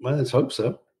on. Well, let's hope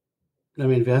so. I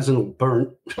mean, if it hasn't all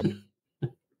burnt.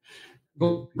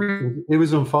 It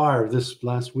was on fire this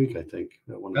last week, I think.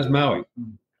 That's Maui.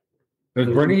 It was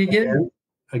burning again?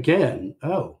 Again?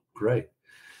 Oh, great.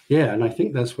 Yeah, and I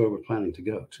think that's where we're planning to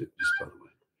go to, just by the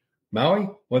way. Maui?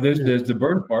 Well, there's the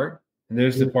burn part, and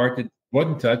there's the part that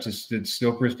wasn't touched. It's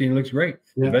still pristine, looks great.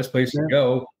 Yeah. The best place to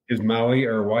go is Maui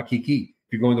or Waikiki.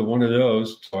 If you're going to one of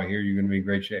those, so I hear you're going to be in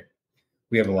great shape.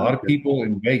 We have a lot of people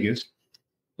in Vegas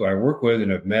who I work with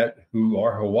and have met who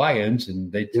are Hawaiians,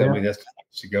 and they tell me that's the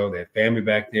place to go. They have family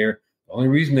back there. The only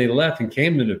reason they left and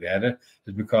came to Nevada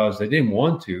is because they didn't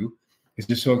want to. It's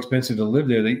just so expensive to live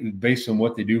there. Based on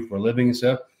what they do for a living and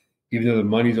stuff, even though the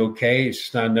money's okay, it's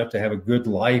just not enough to have a good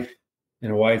life in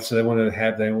Hawaii. So they want to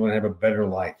have a better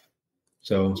life.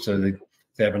 So they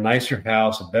have a nicer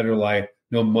house, a better life,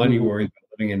 no money worries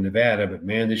about living in Nevada. But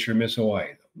man, they sure miss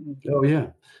Hawaii. Oh yeah,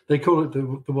 they call it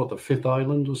the fifth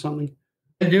island or something.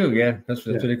 They do, yeah. That's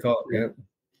what they call it. Yeah.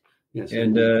 Yes.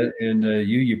 And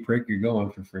you prick, you're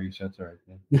going for free, so that's all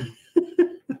right.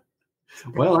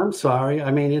 Well, I'm sorry.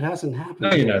 I mean, it hasn't happened.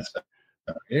 No, you're not sorry.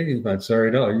 He's not sorry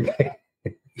at all.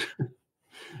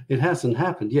 It hasn't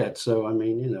happened yet. So, I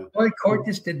mean, Well, court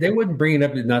just did. They wouldn't bring it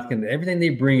up. It's not going to. Everything they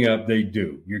bring up, they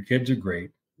do. Your kids are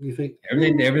great. You think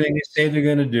everything they say they're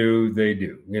going to do, they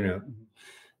do. Yeah.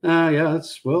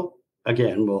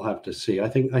 Again, we'll have to see. I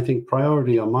think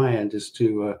priority on my end is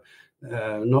to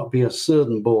not be a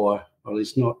certain boy, or at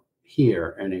least not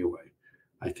here anyway.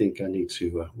 I think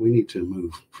we need to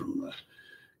move from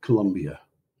Colombia.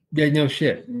 Yeah, no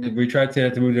shit. We tried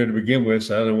to move there to begin with,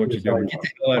 so I don't know what you're doing. Get the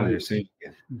hell out of there soon.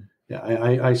 Yeah,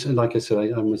 I said, like I said,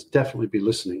 I must definitely be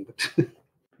listening.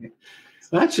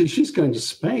 But actually, she's going to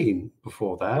Spain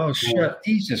before that. Oh, shut!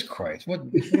 Jesus Christ! What?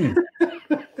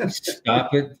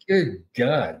 Stop it! Good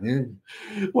God, man.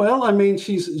 Well, I mean,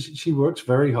 she works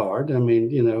very hard. I mean,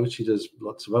 she does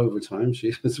lots of overtime.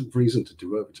 She has a reason to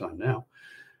do overtime now.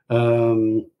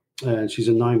 And she's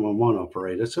a 911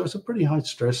 operator, so it's a pretty high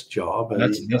stress job.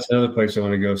 That's another place I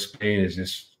want to go. Spain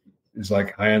is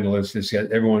like high on the list.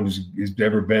 Everyone who's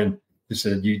ever been just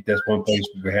said that's one place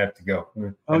we have to go.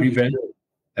 Have you been?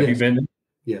 Have you been?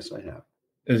 Yes, I have.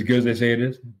 As good as they say it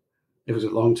is. It was a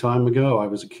long time ago. I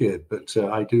was a kid, but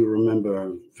I do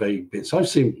remember vague bits. I've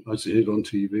seen it on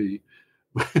TV,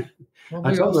 Well,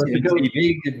 I we all told her see to it go, on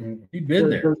TV. You've been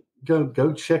there.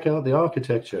 go check out the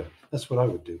architecture. That's what I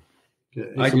would do.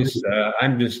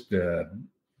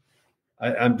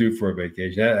 I'm due for a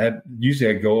vacation. Usually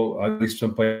I go at least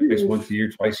someplace once a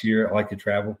year, twice a year. I like to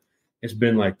travel. It's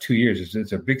been like 2 years.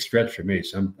 It's a big stretch for me.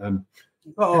 So I'm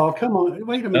Oh, come on.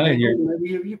 Wait a minute.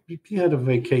 You had a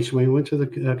vacation when you went to the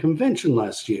convention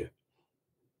last year.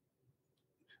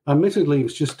 Admittedly, it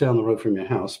was just down the road from your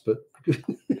house, but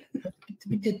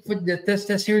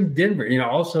that's here in Denver.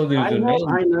 Also I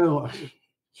know.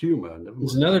 Humor.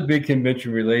 There's another big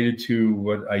convention related to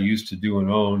what I used to do and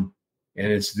own,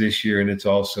 and it's this year, and it's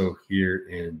also here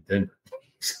in Denver.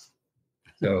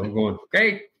 So I'm going,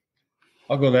 great.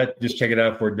 I'll go just check it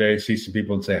out for a day, see some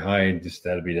people and say hi, and just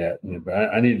that'll be that.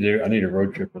 But I need a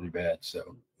road trip really bad.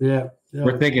 So yeah.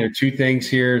 We're thinking of two things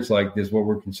here. It's like this, what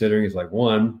we're considering is like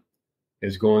one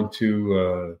is going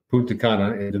to Punta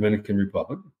Cana in the Dominican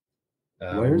Republic.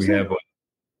 Where is the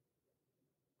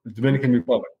Dominican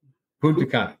Republic, Punta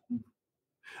Cana.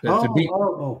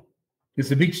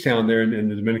 It's a beach town there in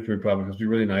the Dominican Republic. It's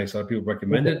really nice. A lot of people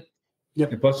recommend it.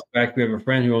 Yep. And plus, the fact we have a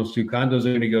friend who owns 2 condos,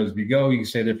 and he goes, if you go, you can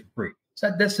stay there for free.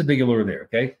 So that's the big allure there,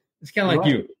 okay? It's kind of like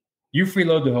you. You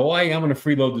freeload to Hawaii, I'm going to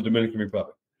freeload the Dominican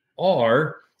Republic.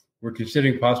 Or we're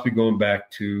considering possibly going back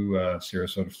to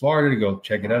Sarasota, Florida to go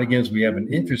check it out again. So we have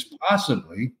an interest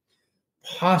possibly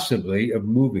of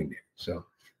moving there. So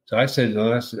I said,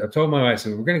 I told my wife, I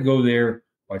said, we're going to go there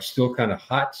while it's still kind of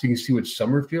hot so you can see what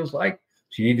summer feels like.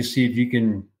 So you need to see if you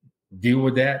can deal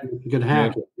with that. You can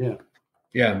hack it, yeah.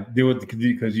 Yeah, deal with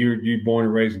because you're born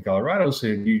and raised in Colorado, so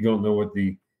you don't know what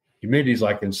the humidity is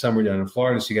like in summer down in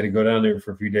Florida. So you got to go down there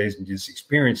for a few days and just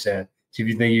experience that. See if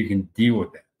you think you can deal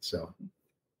with that. So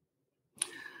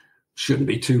shouldn't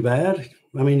be too bad.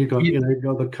 I mean, you got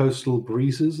the coastal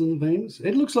breezes and things.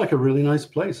 It looks like a really nice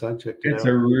place. I checked it out.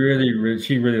 It's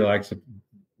she really likes it.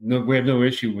 No, we have no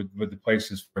issue with the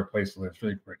places for a place to live. It's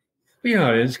really pretty.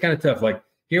 But it's kind of tough. Like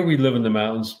here, we live in the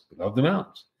mountains. We love the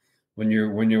mountains. When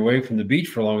you're away from the beach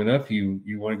for long enough, you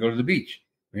want to go to the beach.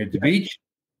 When you're at the beach,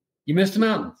 you miss the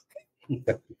mountains.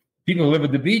 People live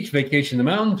at the beach, vacation the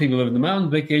mountains. People live in the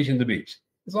mountains, vacation the beach.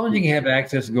 As long as you can have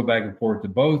access to go back and forth to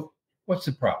both, what's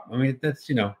the problem? I mean, that's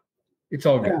it's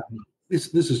all good. Yeah,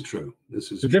 this is true.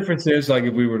 The difference is like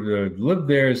if we were to live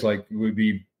there, is like it would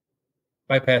be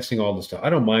bypassing all the snow. I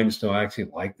don't mind the snow. I actually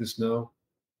like the snow.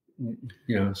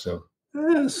 So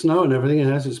snow and everything, it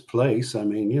has its place. I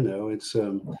mean, it's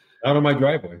out on my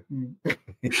driveway.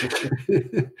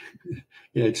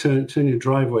 Yeah, turn your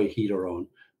driveway heater on.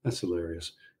 That's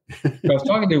hilarious. I was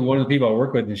talking to one of the people I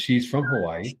work with, and she's from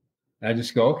Hawaii. And I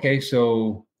just go, okay,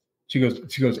 so she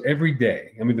goes every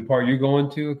day. I mean, the part you're going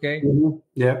to, okay? Mm-hmm.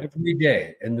 Yeah. Every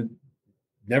day. And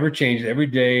never changed. Every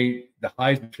day, the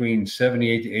highs between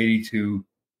 78 to 82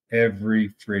 every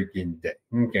freaking day.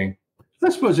 Okay. I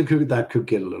suppose that could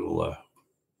get a little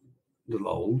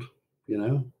old,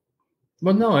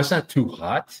 Well, no, it's not too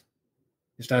hot.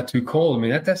 It's not too cold. I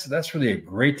mean, that's really a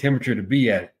great temperature to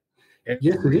be at.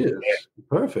 Yes, it is.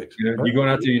 Perfect. You're going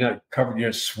out there, you're not covered,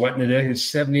 you're sweating to death. It's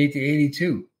 78 to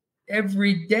 82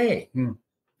 every day.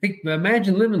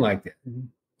 Imagine living like that.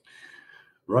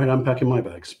 Right, I'm packing my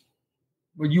bags.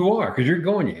 Well, you are, because you're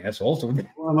going, you asshole.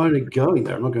 Well, I'm only going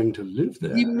there. I'm not going to live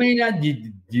there. You may not.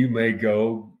 You may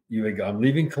go. I'm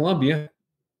leaving Columbia.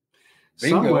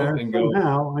 Somewhere,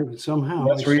 somehow.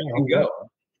 That's where you can go.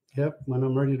 Yep, when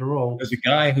I'm ready to roll. There's a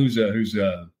guy who's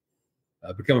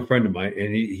become a friend of mine,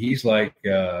 and he's like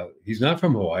he's not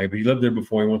from Hawaii, but he lived there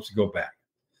before. He wants to go back,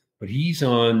 but he's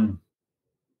on.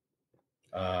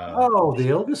 The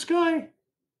Elvis guy?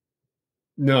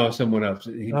 No, someone else.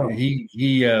 He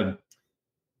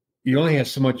only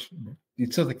has so much.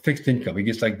 It's not like fixed income. He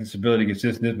gets like disability, gets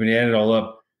this and this, but he added it all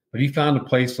up. But he found a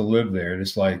place to live there, and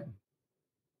it's like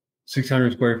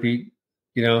 600 square feet,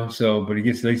 So, but he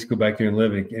gets at least go back there and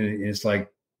live, and it's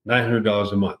like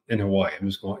 $900 a month in Hawaii. I'm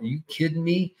just going, are you kidding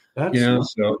me?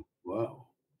 Wow.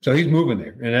 So he's moving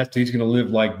there, and he's going to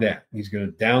live like that. He's going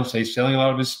to downsize, selling a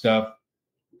lot of his stuff.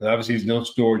 Obviously, there's no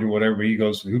storage or whatever. But he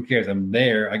goes, who cares? I'm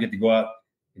there. I get to go out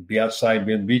and be outside,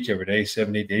 be on the beach every day,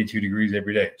 70 to 82 degrees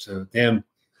every day. So, damn,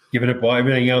 giving up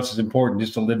everything else is important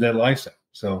just to live that lifestyle.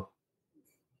 So,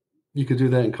 you could do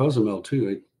that in Cozumel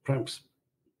too, perhaps.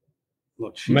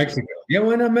 Mexico. Yeah,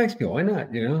 why not Mexico? Why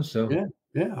not? So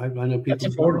yeah, I know people. That's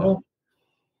affordable.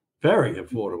 Very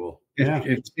affordable.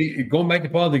 Going back to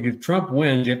politics, if Trump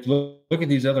wins, you have to look at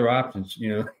these other options.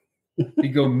 You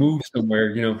go move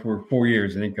somewhere, for 4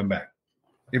 years and then come back.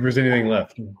 If there's anything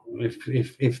left.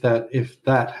 If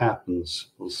that happens,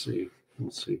 we'll see.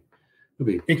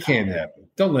 It can't happen.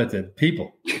 Don't let that.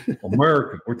 People,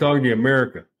 America, we're talking to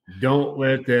America. Don't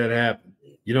let that happen.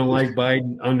 You don't like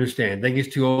Biden? Understand. Think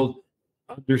he's too old?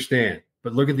 Understand.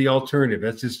 But look at the alternative.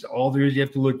 That's just all there is you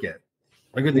have to look at.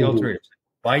 Look at the alternatives.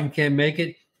 Biden can't make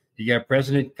it. You got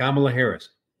President Kamala Harris.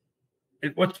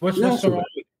 What's so wrong with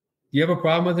it? Do you have a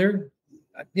problem with her?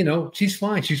 She's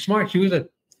fine. She's smart. She was a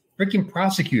freaking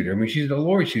prosecutor. I mean, she's a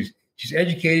lawyer. She's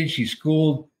educated. She's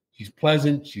schooled. She's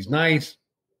pleasant. She's nice.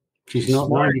 She's not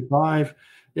smart. 95.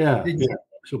 Yeah,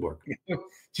 she'll work.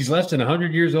 She's less than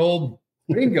 100 years old.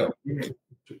 Bingo.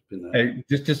 Hey,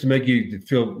 just to make you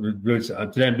feel really.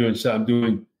 Today I'm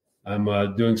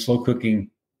doing slow cooking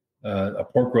a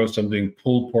pork roast. I'm doing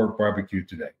pulled pork barbecue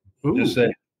today. Ooh. Just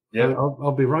saying. Yeah,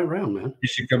 I'll be right around, man. You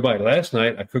should come by. Last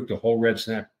night I cooked a whole red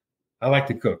snapper. I like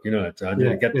to cook. I got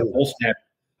the whole snapper.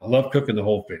 I love cooking the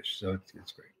whole fish, so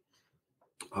it's great.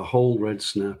 A whole red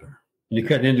snapper. And you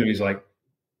cut into it. He's like,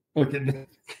 look at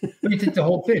you take the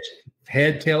whole fish,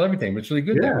 head, tail, everything. But it's really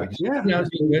good that way.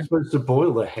 You're supposed to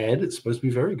boil the head. It's supposed to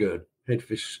be very good. Head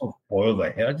fish. Oh, boil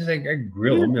the head. I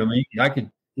grill them. I mean, I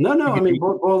could. No. I mean,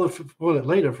 boil it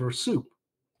later for soup.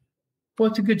 Well,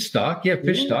 it's a good stock. Yeah,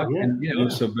 fish stock. Yeah,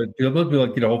 and, so, but people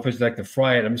like, a whole fish like to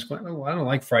fry it. I'm just going, I don't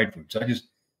like fried food. So I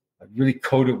really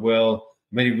coat it well,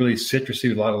 made it really citrusy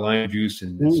with a lot of lime juice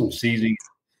and some seasoning.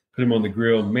 Put him on the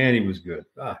grill. Man, he was good.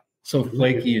 So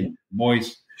flaky and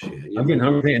moist. I'm getting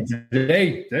hungry. And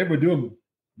today we're doing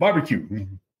barbecue.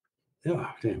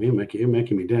 Yeah, damn, you're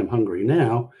making me damn hungry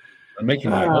now. I'm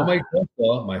making my homemade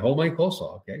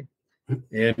coleslaw. Okay,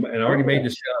 and I already made the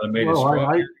salad. I made a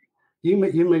strawberry. You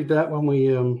made that when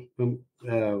we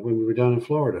were down in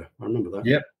Florida. I remember that.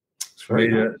 Yep. It's very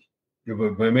nice.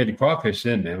 I made the crawfish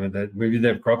then, man. We did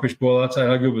that crawfish boil outside.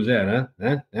 How good was that,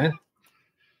 huh?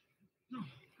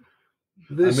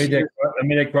 I made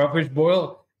that crawfish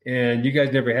boil, and you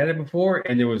guys never had it before,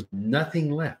 and there was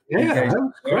nothing left. Yeah, you guys that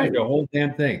was great. The whole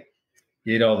damn thing.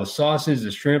 You ate all the sauces,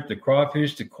 the shrimp, the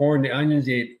crawfish, the corn, the onions.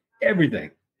 You ate everything.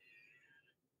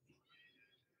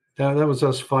 That was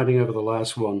us fighting over the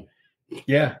last one.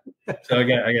 Yeah. So I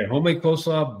got homemade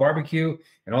coleslaw, barbecue,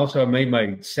 and also I made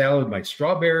my salad, my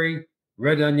strawberry,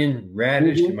 red onion,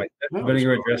 radish, and my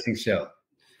vinaigrette dressing salad.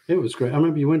 It was great. I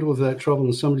remember you went all that trouble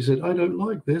and somebody said, I don't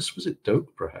like this. Was it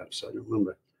Doak, perhaps? I don't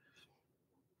remember.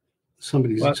 That's why we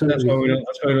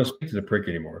don't speak to the prick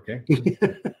anymore, okay?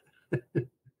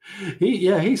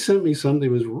 He sent me something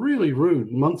that was really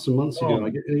rude months and months ago.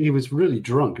 He was really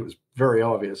drunk. It was very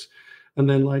obvious. And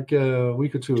then like a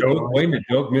week or two ago. Wait a minute,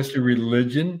 Doak, Mr.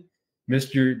 Religion,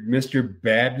 Mr.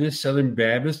 Baptist, Southern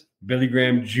Baptist, Billy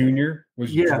Graham Jr.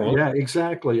 was drunk. Yeah,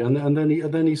 exactly. And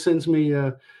then he sends me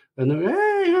a note,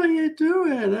 hey, how you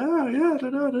doing? Oh, yeah,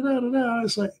 da-da-da-da-da-da. I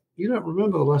was like, you don't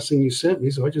remember the last thing you sent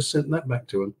me, so I just sent that back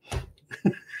to him.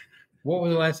 What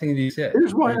was the last thing that he said?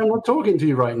 Here's why I'm not talking to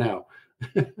you right now.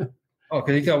 Oh,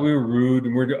 because he thought we were rude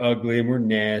and we're ugly and we're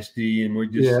nasty and we're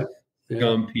just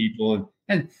dumb people.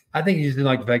 And I think he just didn't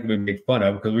like the fact that we make fun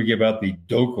of because we give out the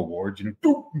Doak Awards. And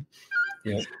we don't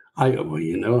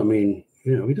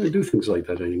do things like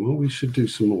that anymore. We should do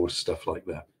some more stuff like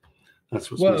that. That's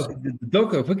what's missing. The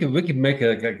Doak, if we could make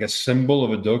a symbol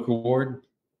of a Doak Award,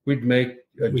 we'd make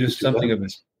something of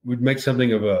his. We'd make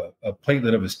something of a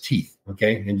platelet of his teeth,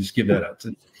 okay, and just give that out.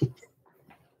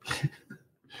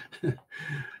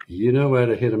 You know how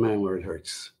to hit a man where it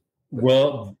hurts.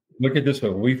 Well, look at this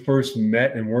one. When we first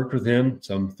met and worked with him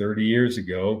some 30 years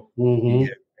ago, he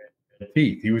had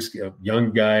teeth. He was a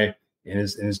young guy in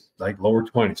his like lower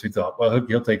 20s. We thought, well,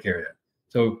 he'll take care of that.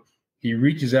 So he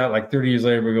reaches out like 30 years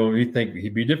later. We're going, we think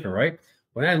he'd be different, right?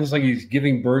 Well, now it looks like he's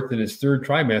giving birth in his third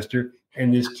trimester,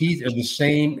 and his teeth are the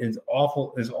same as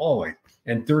awful as always.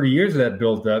 And 30 years of that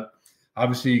built up.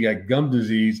 Obviously, you got gum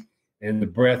disease, and the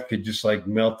breath could just like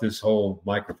melt this whole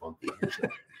microphone.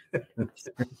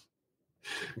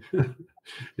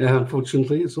 Yeah,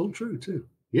 unfortunately, it's all true too.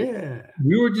 Yeah,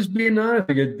 we were just being honest.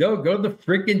 Go to the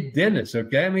freaking dentist,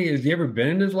 okay? I mean, has he ever been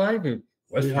in his life?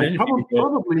 Probably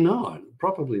not.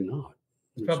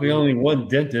 There's probably only one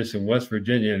dentist in West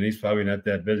Virginia, and he's probably not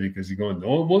that busy because he's going, no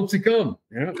one wants to come.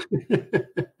 Yeah.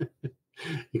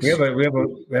 we have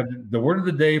the word of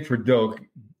the day for Doak,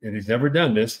 and he's never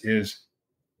done this, is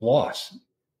floss.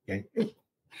 Okay.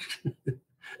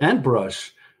 And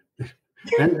brush.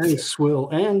 And swill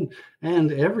and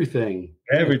everything.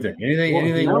 Everything.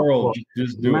 Anything oral,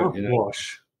 just do it.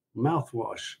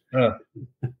 Mouthwash.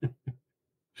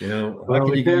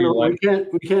 We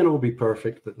can't all be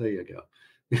perfect, but there you go.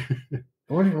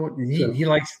 He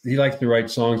likes to write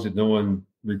songs that no one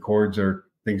records or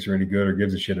thinks are any good or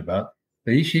gives a shit about.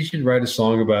 But he should write a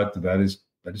song about his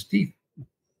teeth.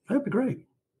 That'd be great.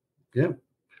 Yep.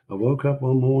 I woke up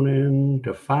one morning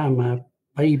to find my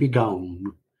baby gone.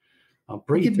 I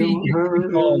breathed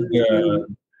on her.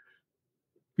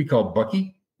 Be called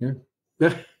Bucky. Yeah.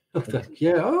 Yeah.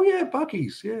 Oh, yeah.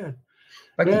 Bucky's. Yeah.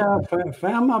 Bucky. Yeah. I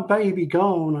found my baby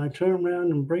gone. I turned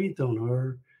around and breathed on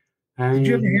her. And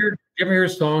Did you ever hear a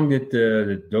song that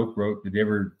Doak wrote? Did they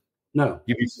ever no.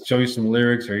 show you some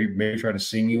lyrics, or maybe try to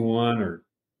sing you one, or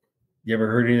you ever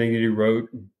heard anything that he wrote?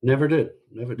 Never did.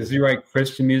 Does he write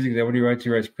Christian music? Is that what he writes? He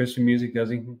writes Christian music, does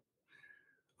he?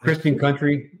 Christian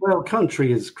country? Well,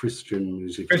 country is Christian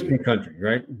music. Christian country,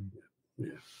 right?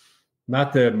 Yeah.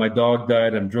 Not the my dog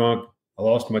died, I'm drunk, I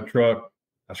lost my truck,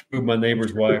 I screwed my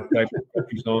neighbor's wife type of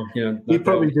country song. You know, He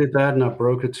probably did that and I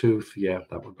broke a tooth. Yeah,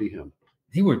 that would be him.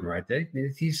 He wouldn't write that.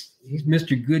 He's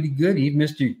Mr. Goody Goody. He's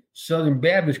Mr. Southern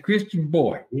Baptist Christian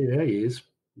boy. Yeah, he is.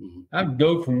 Mm-hmm. I'm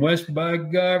Doak from West by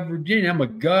God, Virginia. I'm a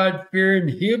God-fearing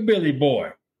hillbilly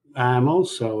boy. I'm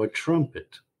also a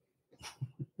trumpet.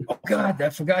 Oh, God, I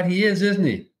forgot he is, isn't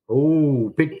he? Oh,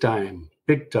 big time.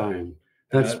 Big time.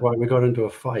 That's why we got into a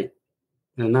fight.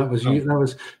 And that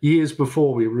was years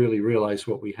before we really realized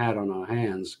what we had on our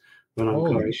hands.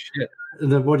 Holy shit.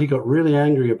 What he got really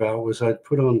angry about was I'd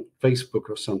put on Facebook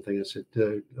or something. I said,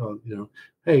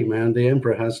 hey, man, the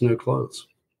emperor has no clothes.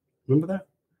 Remember that?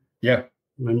 Yeah.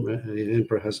 Remember, the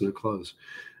emperor has no clothes.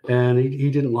 And he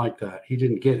didn't like that. He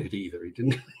didn't get it either. He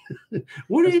didn't.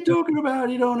 What are you talking about?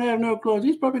 He don't have no clothes.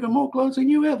 He's probably got more clothes than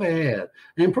you ever had.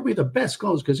 And probably the best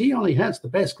clothes because he only has the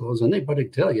best clothes. And anybody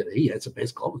tell you that he has the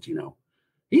best clothes, you know.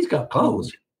 He's got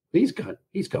clothes. He's got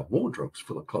wardrobes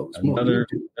full of clothes. Another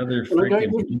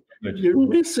freaking. You're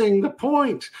missing the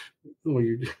point. Well,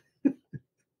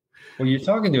 you're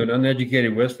talking to an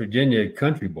uneducated West Virginia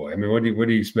country boy. I mean, what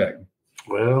do you expect?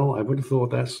 Well, I would have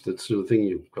thought that's the sort of thing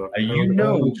you've got.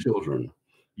 Children.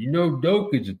 You know,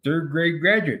 Doak is a third grade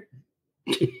graduate.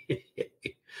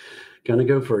 Gonna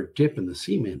go for a dip in the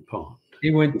cement pond.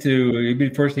 He went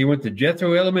to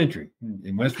Jethro Elementary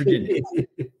in West Virginia.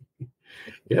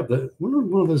 Yeah,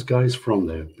 one of those guys from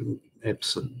there,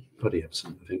 Buddy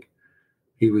Epson, I think.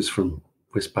 He was from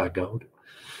West by God.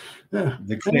 The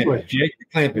Clampett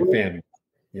family.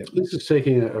 Yep. This is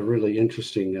taking a really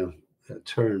interesting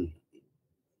turn.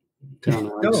 It's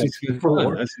fun. That's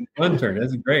a fun turn.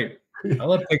 That's great. I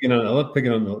love picking on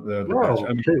the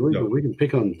well, we can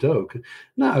pick on Doak.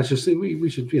 No, it's just we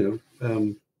should,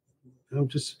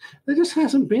 there just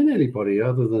hasn't been anybody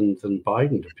other than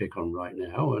Biden to pick on right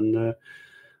now. And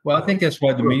well, I think that's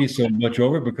why the media's so much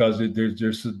over, because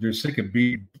they're sick of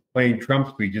playing Trump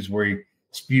speeches where he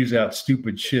spews out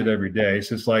stupid shit every day. It's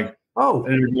just like, and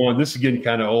they're going, this is getting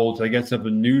kind of old, so I got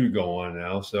something new to go on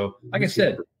now. So, like I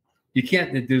said, you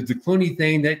can't. There's the Clooney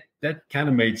thing that kind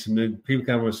of made some people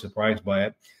kind of were surprised by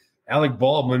it. Alec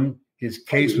Baldwin, his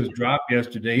case was dropped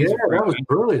yesterday. That was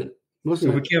brilliant.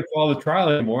 So we can't follow the trial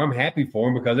anymore. I'm happy for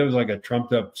him because it was like a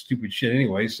trumped up stupid shit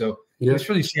anyway. So it's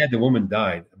really sad the woman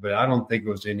died, but I don't think it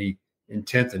was any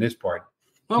intent on his part.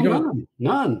 Oh,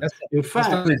 none. In fact,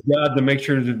 that's not his job to make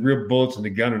sure there's real bullets in the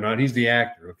gun or not. He's the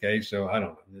actor, okay? So I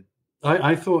don't know.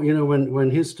 I thought, when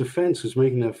his defense was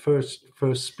making their first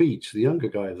speech, the younger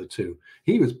guy of the two,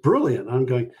 he was brilliant. I'm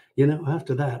going,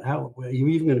 after that, how are you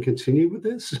even going to continue with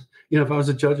this? If I was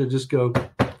a judge, I'd just go,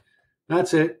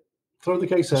 that's it. Throw the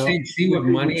case out. See what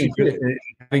money and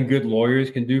having good lawyers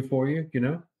can do for you,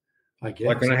 I guess.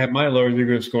 Like when I have my lawyers, they're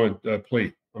going to score a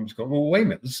plea. I'm just going, well, wait a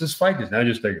minute. Let's just fight this. Now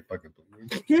just take a fucking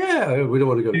plea. Yeah, we don't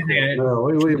want to go to court.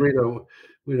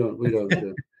 No, we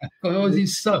don't. Oh,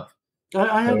 these suck.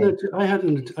 I had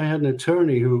an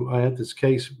attorney who I had this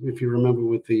case, if you remember,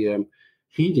 with the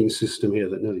heating system here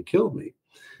that nearly killed me,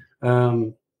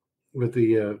 with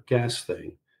the gas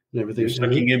thing and everything. You're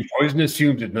sucking in poisonous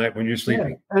fumes at night when you're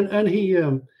sleeping.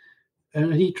 Yeah.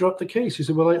 And he dropped the case. He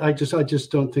said, "Well, I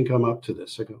just don't think I'm up to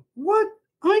this." I go, "What?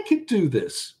 I could do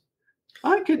this.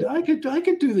 I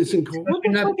could do this in court."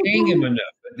 You're not paying him enough.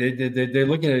 They're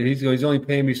looking at it. He's only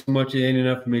paying me so much. It ain't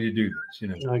enough for me to do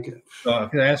this. So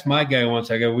I asked my guy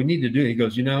once. I go, "We need to do it." He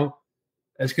goes,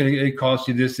 "That's going to cost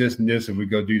you this, this, and this if we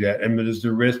go do that. And there's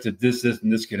the risk that this,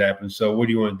 and this could happen. So what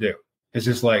do you want to do?" It's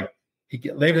just like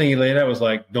everything he laid out was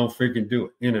like, "Don't freaking do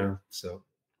it." So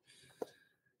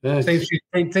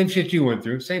same shit you went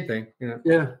through. Same thing.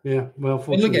 Yeah. Well,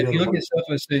 you look at stuff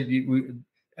and say,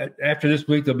 after this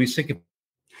week they'll be sick of.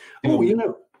 Oh, you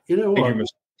know what?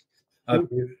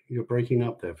 You're breaking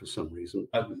up there for some reason.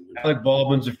 Alec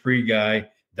Baldwin's a free guy.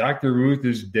 Dr. Ruth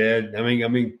is dead. I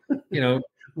mean,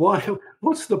 Why?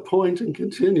 What's the point in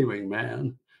continuing,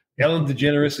 man? Ellen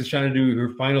DeGeneres is trying to do her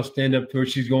final stand-up tour.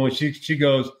 She's going. She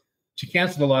goes. She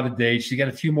canceled a lot of dates. She got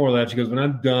a few more left. She goes, when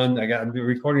I'm done, I'm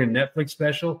recording a Netflix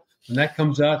special. When that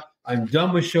comes out, I'm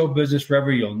done with show business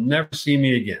forever. You'll never see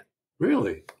me again.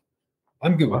 Really?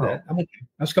 I'm good with that. I'm okay.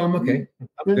 I'm okay.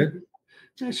 I'm good.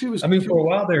 Yeah, she was. I mean, for a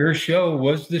while there, her show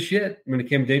was the shit. When it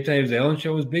came daytime, it was the Ellen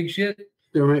show was big shit.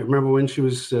 You remember when she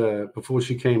was before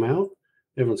she came out?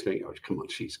 Everyone's going, "Oh, come on,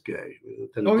 she's gay."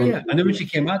 And then when she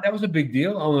came out, that was a big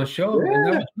deal on the show, and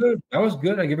that was good. That was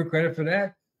good. I give her credit for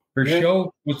that. Her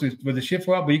show was the shit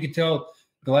for a while, but you could tell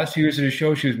the last few years of the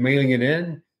show, she was mailing it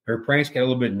in. Her pranks got a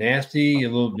little bit nasty, a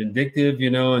little vindictive,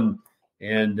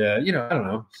 and I don't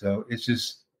know. So it's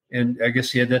just, and I guess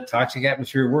she had that toxic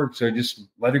atmosphere at work, so I just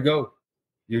let her go.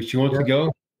 If she wants to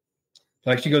go,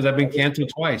 like she goes, I've been canceled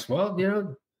twice. Well,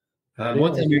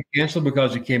 one time you canceled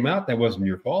because you came out, that wasn't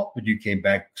your fault, but you came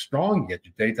back strong. You got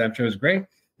your daytime show was great.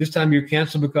 This time you're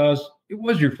canceled because it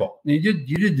was your fault. You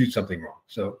did do something wrong.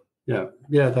 So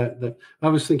that I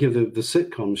was thinking of the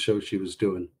sitcom show she was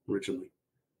doing originally.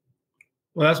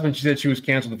 Well, that's when she said she was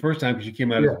canceled the first time because she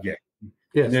came out as gay.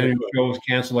 Yes, and then the show was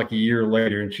canceled like a year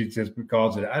later, and she says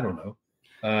because of it, I don't know.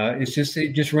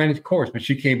 It just ran its course, but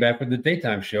she came back with the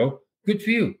daytime show. Good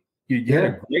for you. You had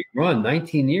a great run,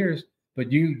 19 years,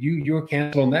 but you were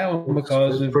canceled on that one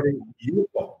because of your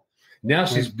fault. Now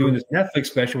she's doing this Netflix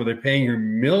special where they're paying her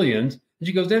millions, and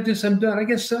she goes, "After this, I'm done." I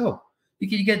guess so.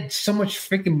 You get so much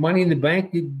freaking money in the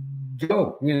bank, you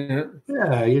go.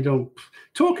 Yeah, you don't.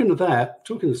 Talking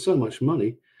of so much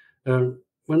money. When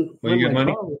you got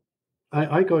money,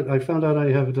 I found out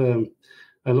I have.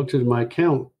 I looked at my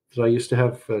account that I used to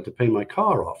have to pay my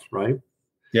car off, right?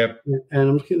 Yep. And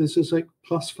I'm looking at this, it's like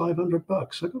plus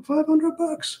 $500. I got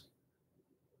 $500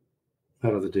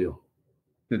 out of the deal.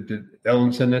 Did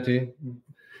Ellen send that to you?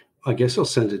 I guess they'll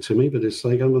send it to me, but it's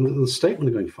like I'm on the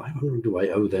statement going, 500. Do I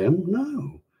owe them?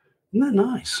 No. Isn't that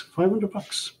nice?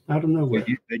 $500 out of nowhere.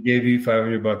 They gave you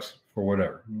 $500 for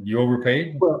whatever. You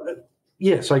overpaid? Well,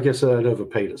 yes, I guess I'd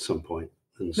overpaid at some point.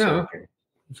 And so, okay.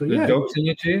 So Did Doak send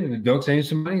it to you? Did Doak send you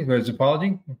some money for his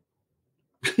apology?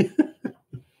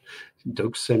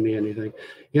 Don't send me anything.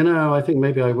 I think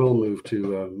maybe I will move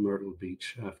to Myrtle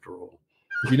Beach after all.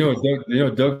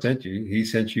 Doak sent you. He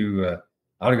sent you an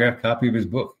autographed copy of his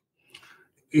book.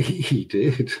 He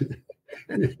did.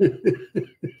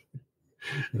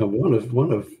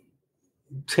 one of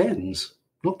tens,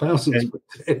 not thousands, but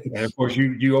tens. And of course,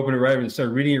 you opened it right and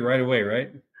started reading it right away,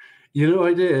 right?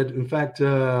 I did. In fact,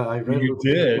 I read. You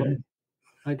did.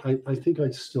 I think I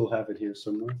still have it here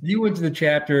somewhere. You went to the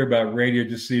chapter about radio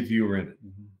to see if you were in it.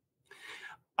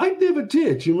 I never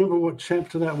did. Do you remember what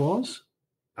chapter that was?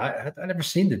 I never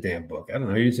seen the damn book. I don't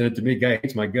know. You sent it to me. Guy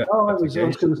hates my gut. Oh, I was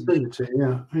going to send it to you.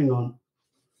 Yeah, hang on.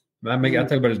 I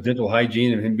talk about his dental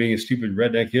hygiene and him being a stupid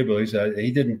redneck hillbilly. So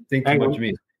he didn't think too much of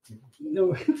me.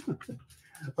 No.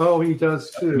 Oh, he does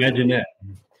too. Imagine that.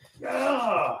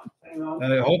 Ah, hang on.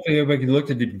 Hopefully everybody can look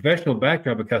at the professional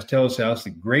backdrop of Costello's house, the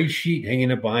gray sheet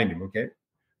hanging up behind him, okay?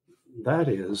 That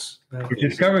is. Which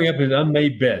is covering up his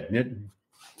unmade bed, isn't it?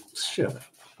 Shut up.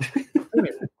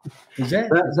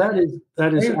 That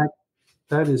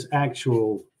is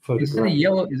actual photograph.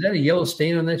 Is that a yellow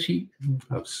stain on that sheet?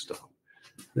 Oh, stop.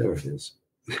 There it is.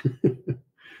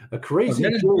 A crazy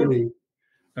journey.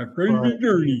 A crazy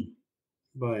journey.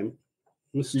 By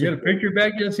Mr. You got a picture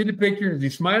back there? See the picture? Is he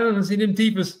smiling? I see them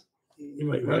teeths. See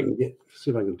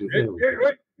if I can do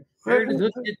that.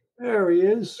 There he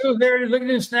is. Oh, there it is. Look at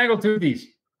them snaggletooties.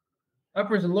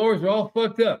 Uppers and lowers are all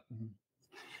fucked up.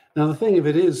 Now, the thing of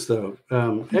it is, though,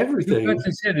 everything. Who got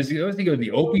his head? Was he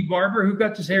the Opie barber? Who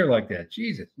got his hair like that?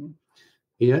 Jesus.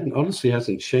 He honestly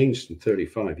hasn't changed in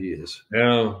 35 years.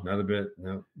 No, not a bit.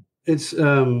 No. It's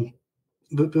the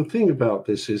thing about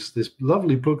this is this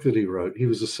lovely book that he wrote. He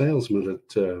was a salesman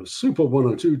at Super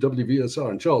 102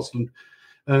 WVSR in Charleston.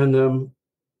 And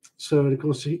so, of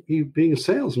course, he being a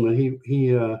salesman,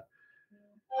 he wrote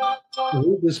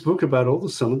this book about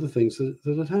some of the things that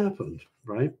had happened,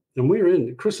 right?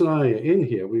 And Chris and I are in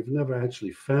here. We've never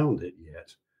actually found it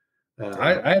yet.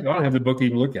 I don't have the book to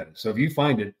even look at it. So if you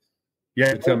find it, you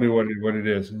have to tell me what it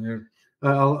is.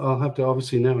 I'll have to.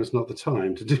 Obviously, now is not the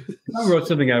time to do this. I wrote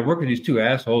something. I work with these two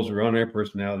assholes who are on their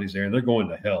personalities there, and they're going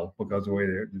to hell because of the way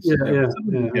they're.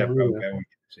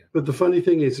 But the funny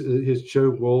thing is Joe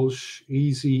Walsh,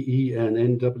 Easy E and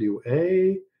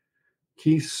NWA,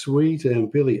 Keith Sweet, and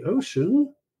Billy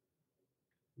Ocean.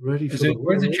 Ready for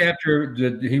where's the chapter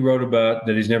that he wrote about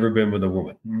that he's never been with a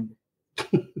woman? I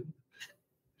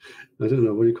don't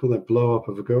know. What do you call that blow up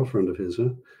of a girlfriend of his, huh?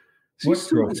 Yeah,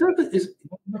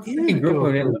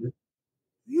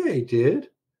 he did.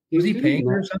 Was he paying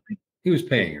her or something? He was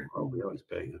paying her. Oh, we always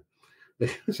paying her.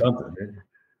 Something. Man.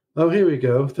 Oh, here we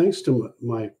go. Thanks to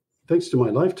my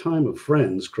lifetime of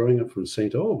friends growing up from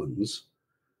St. Albans,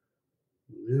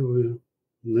 No,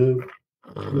 no.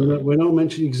 We're not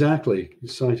mentioning exactly.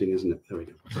 Exciting, isn't it? There we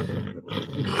go.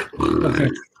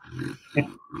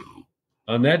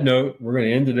 On that note, we're going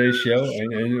to end today's show.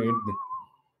 And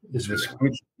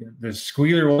the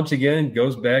squealer once again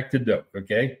goes back to dope.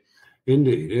 Okay.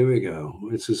 Indeed. Here we go.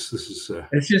 It's just it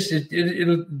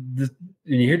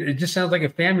just sounds like a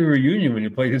family reunion when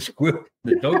you play the squeal.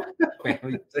 The dope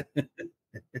family.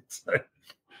 It's like,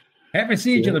 haven't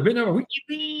seen each other. Been over.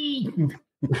 Wee!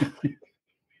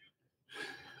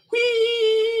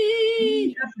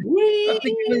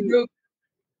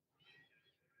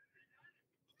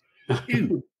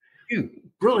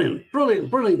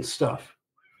 Brilliant stuff.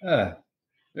 There's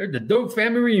the dope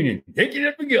family reunion. Take it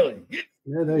up and go.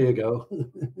 Yeah, there you go.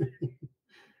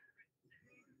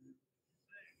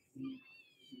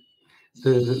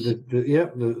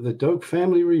 the dope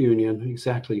family reunion.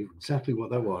 Exactly what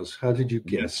that was. How did you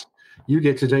guess? You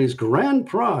get today's grand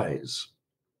prize,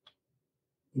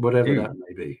 whatever that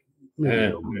may be.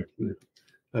 Well,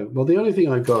 the only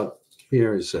thing I've got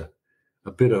here is a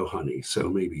bit of honey, so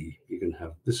maybe you can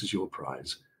have. This is your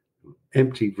prize.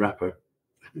 Empty wrapper.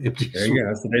 Empty. There you go.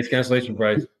 That's today's cancellation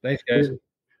prize. Thanks, guys.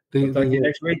 Talk to you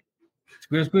next week.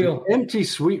 Squeal. Empty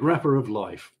sweet wrapper of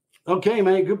life. Okay,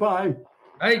 mate. Goodbye.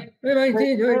 Hey,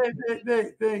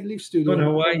 leave studio. Go to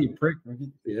Hawaii, you prick.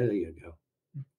 Yeah, there you go.